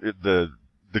you got the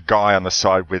guy on the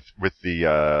side with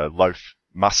the loaf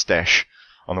mustache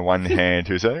on the one hand,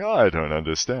 who's saying, "I don't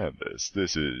understand this.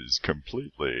 This is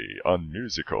completely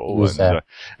unmusical."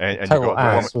 And you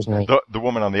got the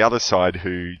woman on the other side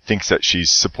who thinks that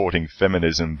she's supporting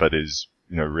feminism, but is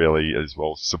really as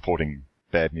well supporting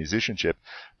bad musicianship.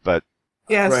 But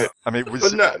yes, right. I mean,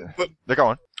 they go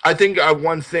on. I think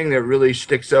one thing that really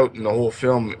sticks out in the whole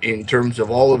film, in terms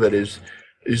of all of it, is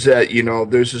that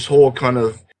there's this whole kind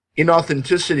of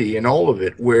inauthenticity in all of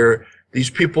it, where these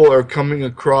people are coming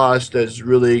across as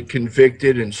really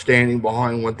convicted and standing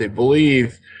behind what they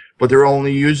believe, but they're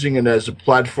only using it as a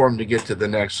platform to get to the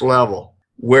next level.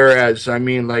 Whereas, I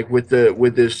mean, like with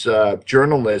this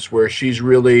journalist, where she's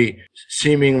really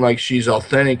seeming like she's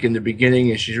authentic in the beginning,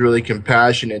 and she's really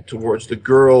compassionate towards the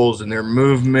girls and their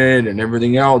movement and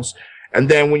everything else. And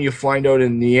then when you find out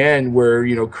in the end, where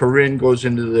Corinne goes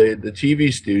into the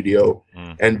TV studio,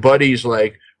 and Buddy's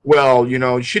like, "Well,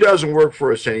 she doesn't work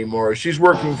for us anymore. She's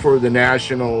working for the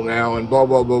National now," and blah,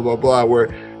 blah, blah, blah, blah,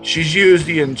 where she's used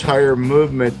the entire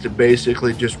movement to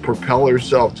basically just propel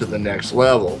herself to the next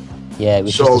level. Yeah, it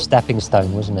was just a stepping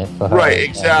stone, wasn't it, for her? Right,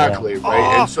 exactly,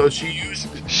 right. And so she used...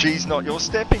 She's not your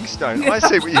stepping stone. I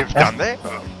see what you've done there.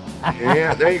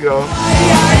 Yeah, there you go.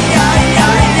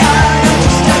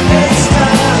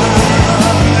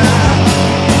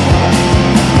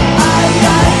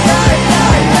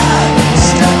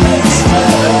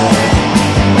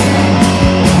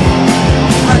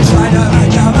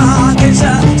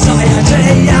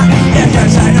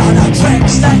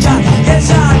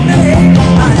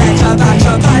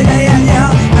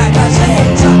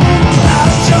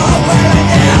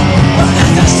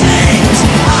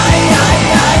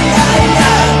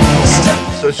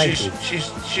 So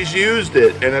she's used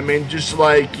it, and I mean, just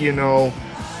like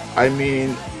I mean,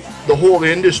 the whole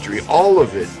industry, all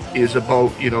of it is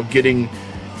about getting,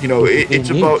 it's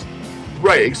about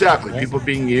Right, exactly. People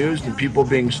being used and people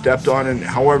being stepped on, and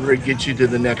however it gets you to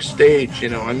the next stage,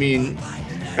 I mean,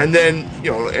 and then,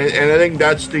 and I think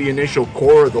that's the initial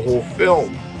core of the whole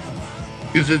film,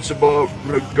 because it's about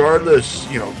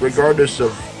regardless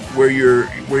of where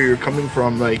you're coming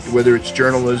from, like whether it's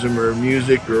journalism or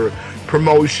music or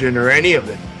promotion or any of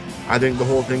it. I think the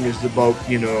whole thing is about,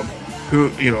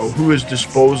 who is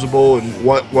disposable and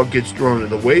what gets thrown to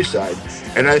the wayside.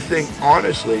 And I think,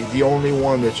 honestly, the only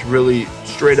one that's really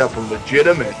straight up and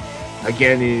legitimate,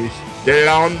 again, is the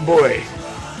Lawn Boy.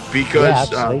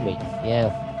 Because absolutely.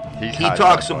 He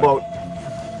talks about,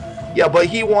 but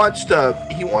he wants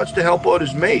to help out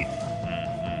his mate.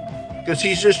 Because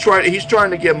he's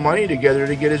trying to get money together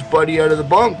to get his buddy out of the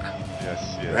bunk.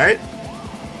 Yes. Right?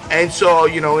 And so,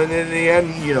 and in the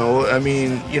end, I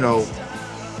mean,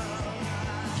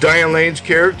 Diane Lane's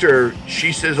character,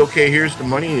 she says, okay, here's the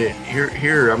money.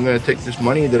 Here, I'm going to take this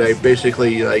money that I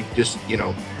basically,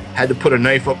 had to put a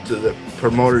knife up to the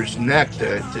promoter's neck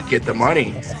to get the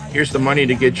money. Here's the money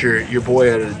to get your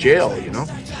boy out of the jail, And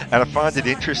I find it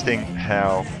interesting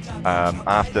how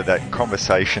after that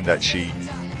conversation that she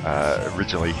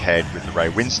originally had with the Ray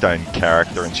Winstone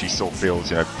character, and she still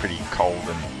feels, pretty cold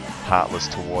and heartless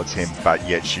towards him, but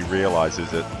yet she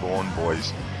realizes that Lawn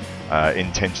Boy's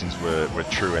intentions were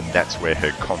true, and that's where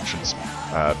her conscience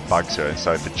bugs her. And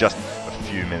so for just a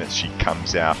few minutes she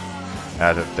comes out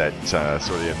of that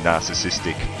sort of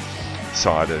narcissistic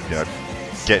side of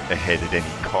get ahead at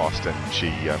any cost, and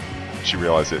she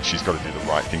realizes that she's got to do the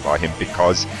right thing by him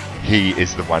because he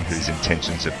is the one whose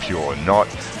intentions are pure, not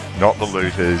the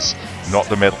looters, not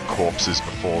the metal corpses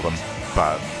before them,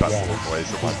 but Lawn Boy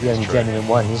is the one. He's the only genuine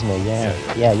one, isn't he?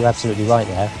 Yeah, you're absolutely right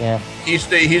there. Yeah. He's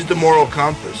the moral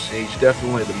compass. He's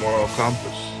definitely the moral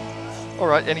compass. All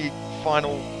right. Any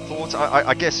final thoughts?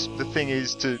 I guess the thing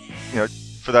is to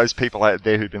for those people out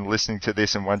there who've been listening to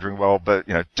this and wondering, well, but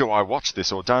do I watch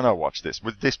this or don't I watch this?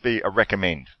 Would this be a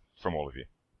recommend from all of you?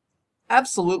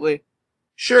 Absolutely.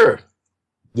 Sure.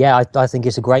 Yeah, I think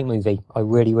it's a great movie. I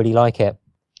really, really like it.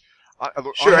 I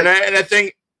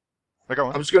think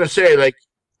I was going to say, like,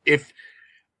 if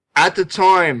at the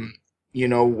time,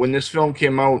 when this film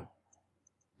came out,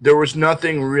 there was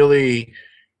nothing really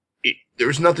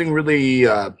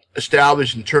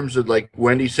established in terms of, like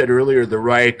Wendy said earlier, the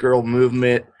Riot Girl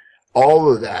movement,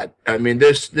 all of that. I mean,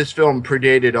 this film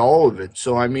predated all of it.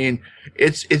 So, I mean,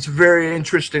 it's very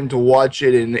interesting to watch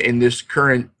it in this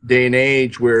current day and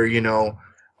age where,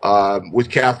 with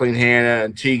Kathleen Hanna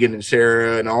and Tegan and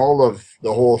Sarah and all of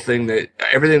the whole thing,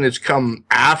 everything that's come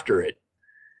after it.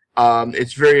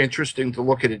 It's very interesting to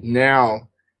look at it now.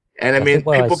 And I mean,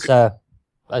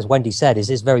 as Wendy said,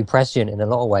 is very prescient in a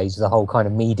lot of ways, the whole kind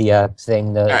of media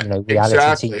thing, the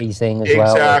reality TV thing as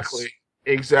well.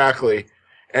 Exactly.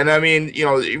 And I mean,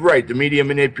 right, the media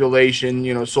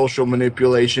manipulation, social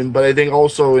manipulation, but I think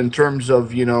also in terms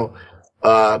of,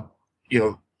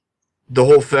 the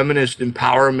whole feminist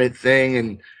empowerment thing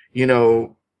and,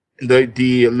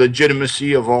 the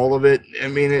legitimacy of all of it. I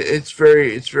mean, it's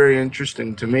very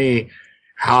interesting to me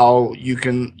how you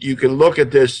can look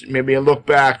at this, maybe look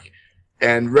back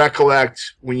and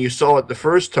recollect when you saw it the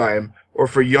first time, or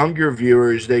for younger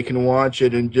viewers, they can watch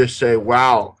it and just say,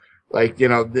 wow, like,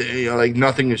 like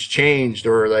nothing has changed,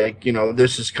 or like,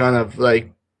 this is kind of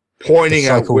like pointing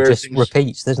out where just things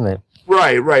repeats, doesn't it?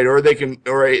 Right. Or they can,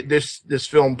 or this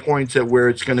film points at where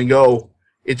it's going to go,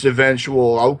 its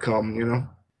eventual outcome,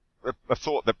 A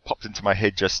thought that popped into my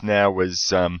head just now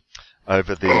was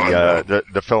over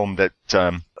the film that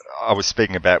I was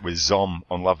speaking about with Zom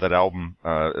on Love That Album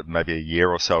maybe a year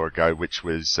or so ago, which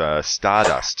was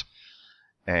Stardust,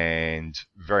 and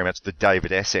very much the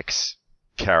David Essex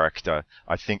character.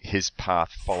 I think his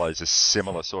path follows a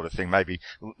similar sort of thing, maybe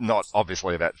not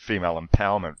obviously about female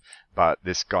empowerment, but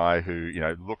this guy who,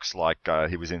 looks like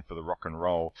he was in for the rock and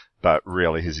roll, but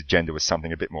really his agenda was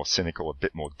something a bit more cynical, a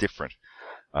bit more different.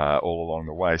 All along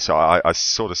the way. So I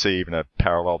sort of see even a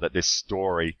parallel that this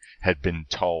story had been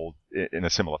told in a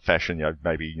similar fashion,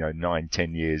 maybe,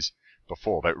 9-10 years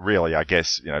before. But really, I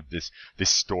guess, this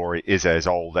story is as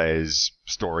old as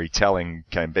storytelling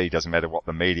can be. Doesn't matter what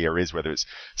the media is, whether it's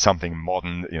something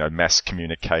modern, mass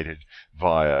communicated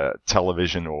via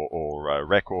television or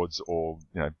records, or,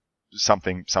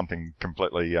 something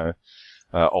completely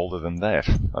older than that.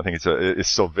 I think it's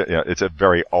still, it's a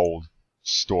very old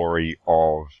story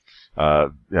of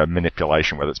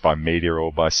manipulation, whether it's by media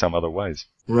or by some other ways.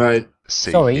 Right.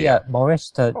 Sorry,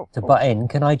 Morris, to butt in.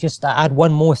 Can I just add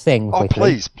one more thing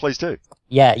quickly? Please do.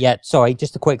 Yeah. Sorry,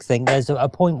 just a quick thing. There's a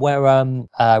point where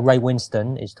Ray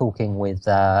Winston is talking with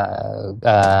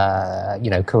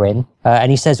Corinne,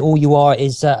 and he says, "All you are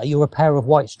is you're a pair of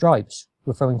white stripes,"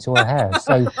 referring to her hair.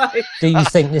 So, do you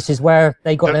think this is where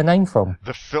they got their name from?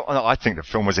 I think the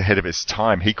film was ahead of its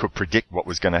time. He could predict what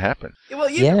was going to happen. Well,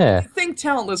 you think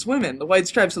talentless women. The white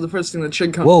stripes are the first thing that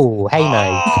should come. Whoa, hey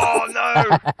now. Oh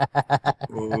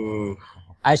no.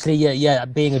 Actually, yeah.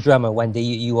 Being a drummer, Wendy,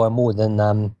 you are more than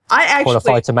I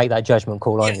qualified to make that judgment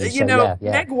call, aren't you?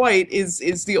 Meg White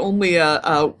is the only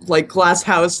like glass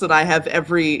house that I have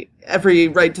every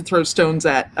right to throw stones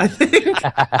at. I think.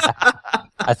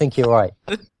 I think you're right.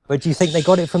 But do you think they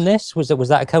got it from this? Was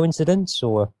that a coincidence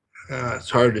or? It's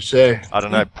hard to say. I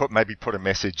don't know. Maybe put a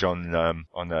message on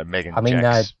Meg and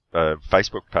Jack's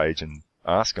Facebook page and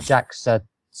ask them. Jack's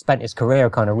spent his career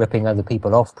kind of ripping other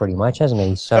people off, pretty much, hasn't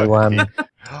he? So, and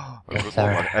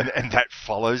that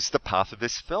follows the path of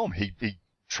this film. He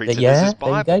treats it as his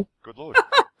Bible. There you go. Good Lord.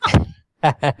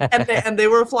 and they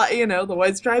were the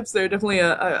white stripes. They're definitely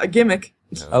a gimmick.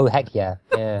 Oh heck yeah.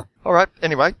 All right.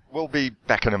 Anyway, we'll be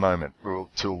back in a moment. We'll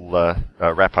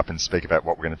wrap up and speak about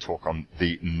what we're going to talk on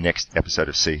the next episode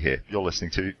of See Here. You're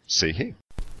listening to See Here.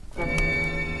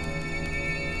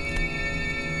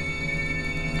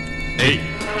 8,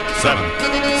 7,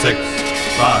 6,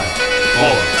 5,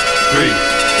 4, 3,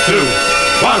 2,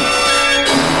 1.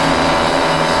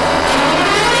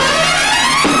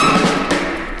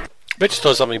 Mitch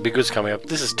thought something big was coming up.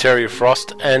 This is Terry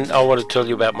Frost, and I want to tell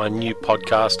you about my new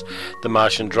podcast, The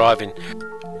Martian Drive-In.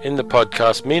 In the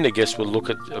podcast, me and a guest will look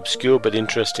at obscure but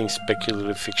interesting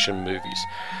speculative fiction movies.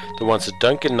 The ones that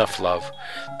don't get enough love.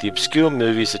 The obscure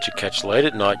movies that you catch late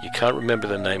at night, you can't remember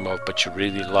the name of, but you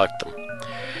really like them.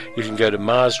 You can go to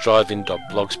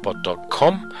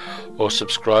marsdrivein.blogspot.com or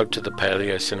subscribe to the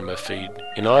Paleo Cinema feed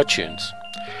in iTunes.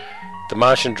 The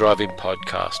Martian Drive-In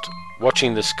Podcast.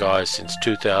 Watching the skies since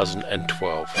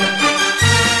 2012.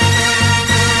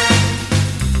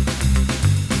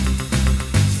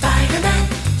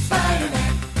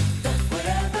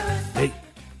 Hey,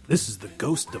 this is the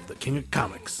ghost of the King of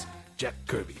Comics, Jack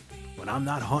Kirby. When I'm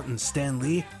not haunting Stan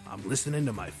Lee, I'm listening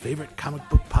to my favorite comic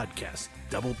book podcast,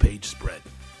 Double Page Spread.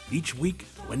 Each week,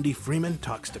 Wendy Freeman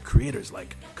talks to creators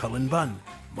like Cullen Bunn,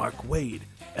 Mark Waid,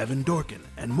 Evan Dorkin,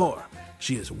 and more.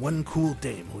 She is one cool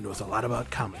dame who knows a lot about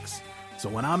comics. So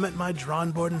when I'm at my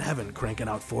drawing board in heaven cranking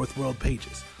out Fourth World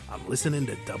pages, I'm listening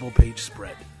to Double Page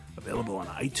Spread, available on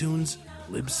iTunes,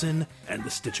 Libsyn, and the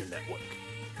Stitcher Network.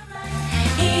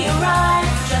 He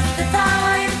arrived just in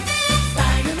time.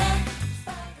 Spider-Man.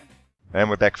 And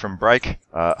we're back from break.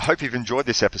 Hope you've enjoyed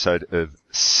this episode of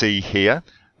See Here.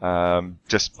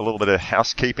 Just a little bit of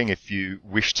housekeeping. If you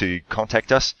wish to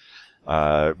contact us,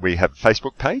 we have a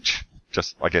Facebook page,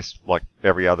 just I guess like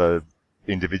every other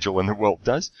individual in the world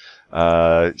does.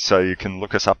 So you can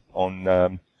look us up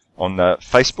on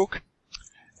Facebook,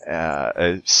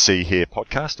 See Here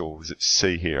Podcast, or was it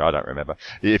See Here? I don't remember.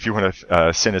 If you want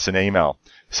to send us an email,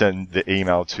 send the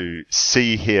email to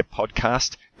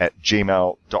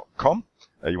seeherepodcast@gmail.com.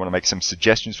 You want to make some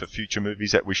suggestions for future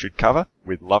movies that we should cover?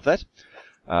 We'd love that.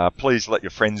 Please let your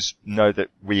friends know that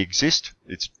we exist.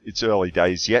 It's early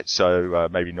days yet, so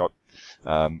maybe not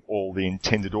all the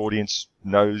intended audience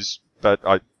knows, but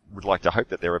I would like to hope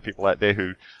that there are people out there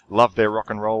who love their rock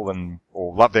and roll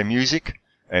or love their music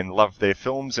and love their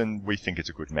films, and we think it's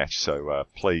a good match. So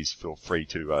please feel free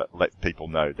to let people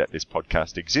know that this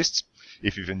podcast exists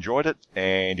if you've enjoyed it,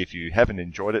 and if you haven't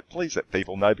enjoyed it, please let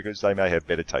people know because they may have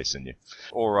better taste than you.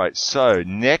 All right, so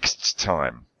next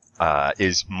time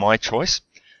is my choice,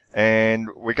 and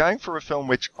we're going for a film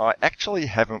which I actually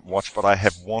haven't watched, but I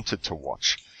have wanted to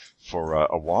watch for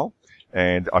a while.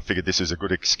 And I figured this is a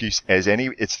good excuse as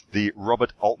any. It's the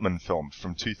Robert Altman film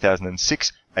from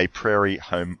 2006, A Prairie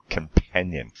Home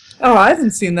Companion. Oh, I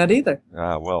haven't seen that either.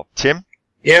 Well, Tim?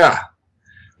 Yeah,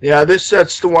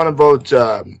 that's the one about,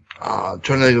 I'm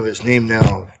trying to think of his name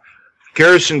now.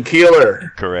 Garrison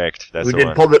Keillor. Correct, that's who the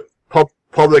did one.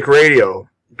 public radio,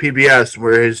 PBS,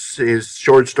 where his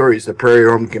short stories, The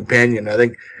Prairie Home Companion, I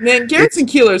think. Man, Garrison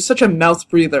Keillor is such a mouth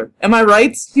breather. Am I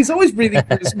right? He's always breathing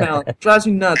through his mouth. Drives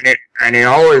me nuts. And he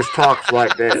always talks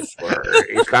like this, where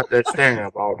he's got this thing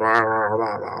about,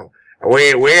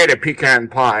 we had a pecan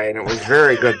pie, and it was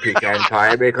very good pecan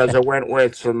pie because it went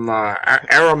with some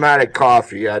aromatic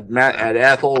coffee at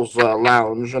Ethel's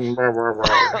Lounge, and blah, blah,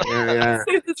 blah. Yeah.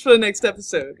 Save this for the next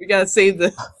episode. We gotta save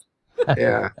this.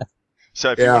 Yeah.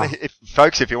 So if you want to,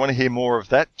 folks, if you want to hear more of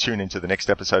that, tune into the next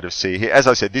episode of See Here. As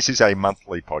I said, this is a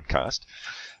monthly podcast,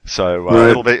 so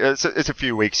it'll be it's a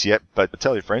few weeks yet. But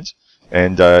tell your friends,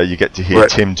 and you get to hear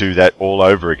Tim do that all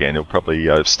over again. He'll probably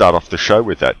start off the show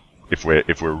with that if we're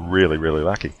really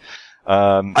lucky.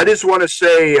 I just want to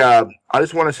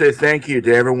say thank you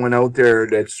to everyone out there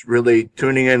that's really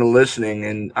tuning in and listening.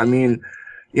 And I mean,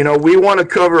 you know, we want to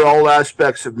cover all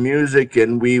aspects of music,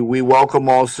 and we welcome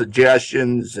all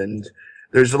suggestions. And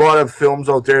there's a lot of films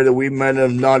out there that we might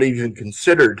have not even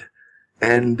considered.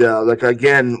 And like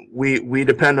again, we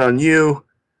depend on you,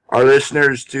 our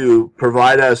listeners, to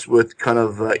provide us with kind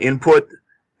of input,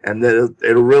 and that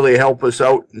it'll really help us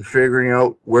out in figuring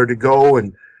out where to go.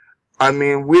 And I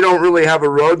mean, we don't really have a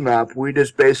roadmap. We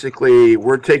just basically,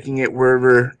 we're taking it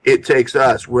wherever it takes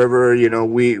us, wherever, you know,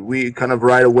 we kind of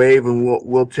ride a wave, and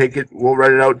we'll take it, we'll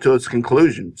ride it out to its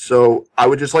conclusion. So I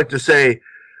would just like to say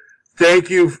thank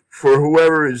you for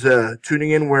whoever is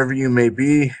tuning in, wherever you may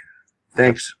be.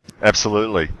 Thanks.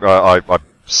 Absolutely. I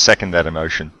second that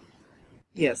emotion.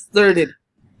 Yes, thirded.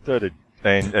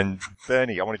 And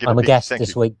Bernie, I want to give I'm a guest thank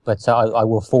this you. week, but I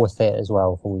will forfeit as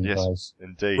well for you guys.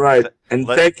 Indeed. Right. And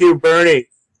thank you, Bernie.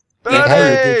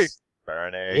 Bernie.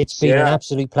 It's been an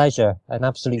absolute pleasure.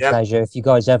 Pleasure. If you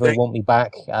guys ever want me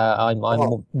back, I'm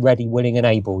ready, willing, and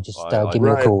able. Just give me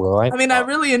a call, all right? I mean, I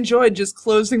really enjoyed just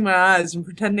closing my eyes and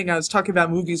pretending I was talking about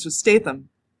movies with Statham.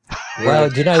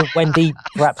 Well, you know, Wendy,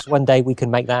 perhaps one day we can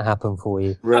make that happen for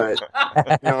you. Right.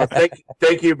 No,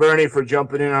 thank you, Bernie, for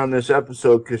jumping in on this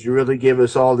episode, because you really gave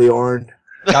us all the orange.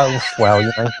 Oh, well,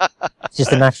 you know, it's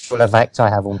just a natural effect I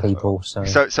have on people. So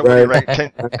what do you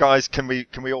reckon? Guys, can we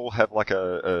all have like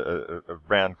a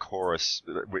round chorus?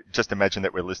 Just imagine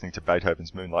that we're listening to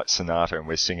Beethoven's Moonlight Sonata and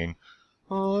we're singing,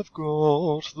 I've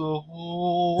got the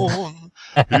horn,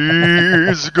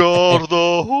 he's got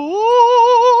the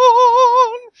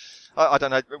horn. I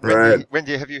don't know.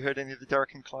 Wendy, have you heard any of the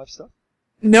Derek and Clive stuff?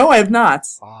 No, I have not.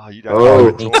 Oh, you don't know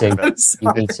what I'm talking about.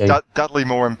 Me too. Dudley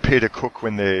Moore and Peter Cook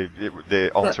when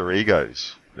they're alter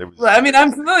egos. Well, I mean,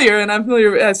 I'm familiar.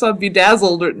 I saw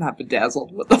Bedazzled, or not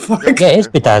Bedazzled. What the fuck? Yeah, it's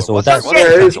Bedazzled.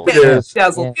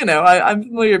 Bedazzled. You know, I'm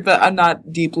familiar, but I'm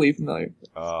not deeply familiar.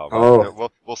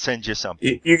 We'll send you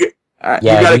something. You get.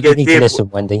 Yeah, you need to listen,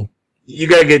 Wendy. You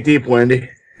gotta get deep, Wendy.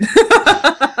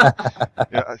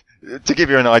 To give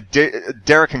you an idea,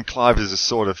 Derek and Clive is the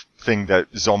sort of thing that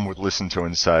Zom would listen to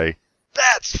and say,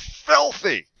 "That's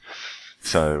filthy."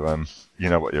 So, you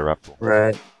know what you're up for.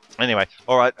 Right. Anyway,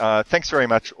 all right. Thanks very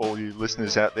much, all you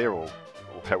listeners out there, or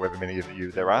however many of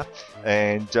you there are.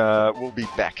 And we'll be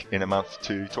back in a month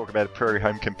to talk about a Prairie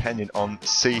Home Companion on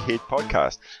See Here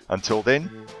podcast. Until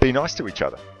then, be nice to each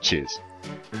other. Cheers.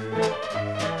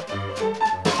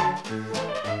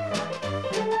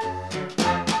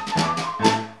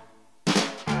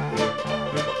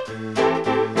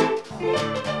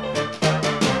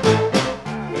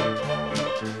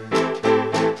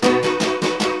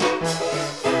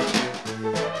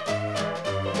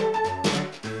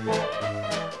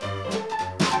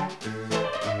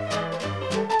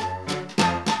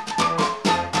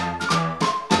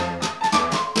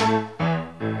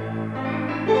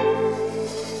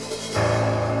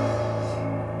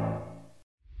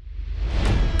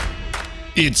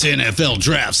 It's NFL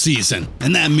draft season,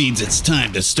 and that means it's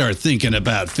time to start thinking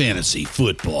about fantasy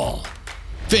football.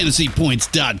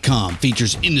 FantasyPoints.com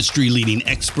features industry-leading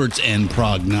experts and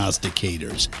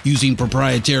prognosticators using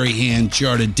proprietary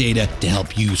hand-charted data to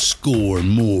help you score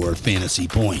more fantasy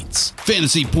points.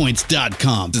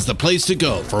 FantasyPoints.com is the place to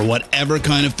go for whatever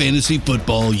kind of fantasy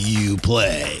football you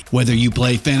play. Whether you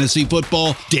play fantasy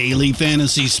football, daily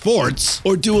fantasy sports,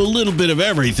 or do a little bit of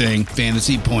everything,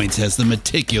 Fantasy Points has the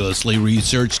meticulously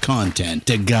researched content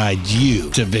to guide you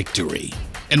to victory.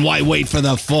 And why wait for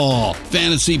the fall?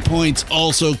 Fantasy Points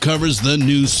also covers the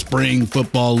new spring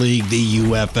football league, the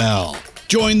UFL.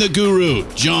 Join the guru,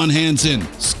 John Hansen,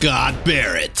 Scott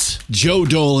Barrett, Joe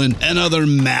Dolan, and other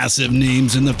massive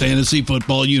names in the fantasy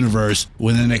football universe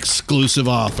with an exclusive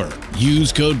offer.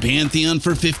 Use code Pantheon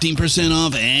for 15%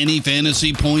 off any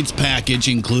Fantasy Points package,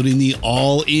 including the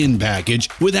all-in package,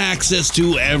 with access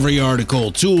to every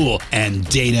article, tool, and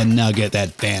data nugget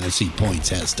that Fantasy Points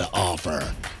has to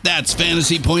offer. That's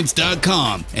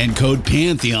FantasyPoints.com and code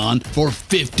Pantheon for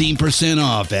 15%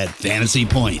 off at Fantasy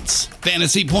Points.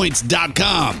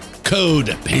 FantasyPoints.com,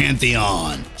 code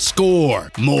Pantheon.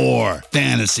 Score more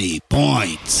fantasy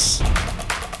points.